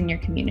issues in your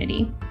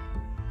community.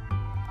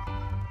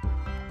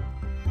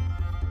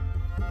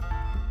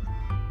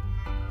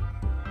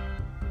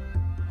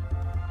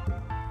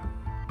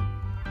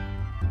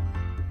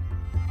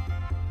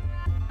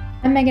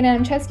 I'm Megan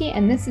Adamczewski,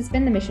 and this has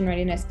been the Mission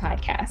Readiness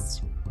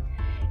Podcast.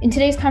 In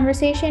today's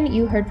conversation,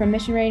 you heard from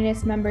Mission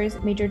Readiness members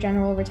Major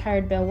General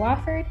Retired Bill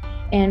Wofford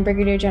and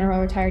Brigadier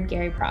General Retired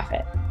Gary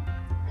Proffitt.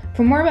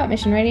 For more about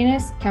Mission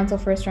Readiness, Council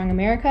for a Strong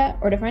America,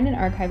 or to find an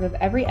archive of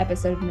every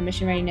episode of the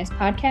Mission Readiness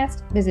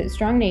Podcast, visit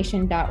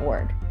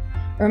strongnation.org.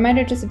 A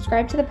reminder to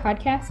subscribe to the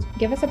podcast,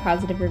 give us a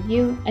positive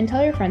review, and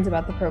tell your friends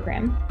about the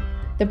program.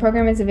 The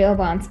program is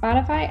available on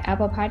Spotify,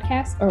 Apple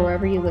Podcasts, or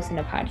wherever you listen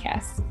to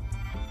podcasts.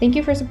 Thank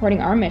you for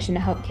supporting our mission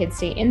to help kids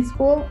stay in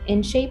school,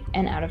 in shape,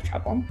 and out of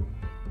trouble.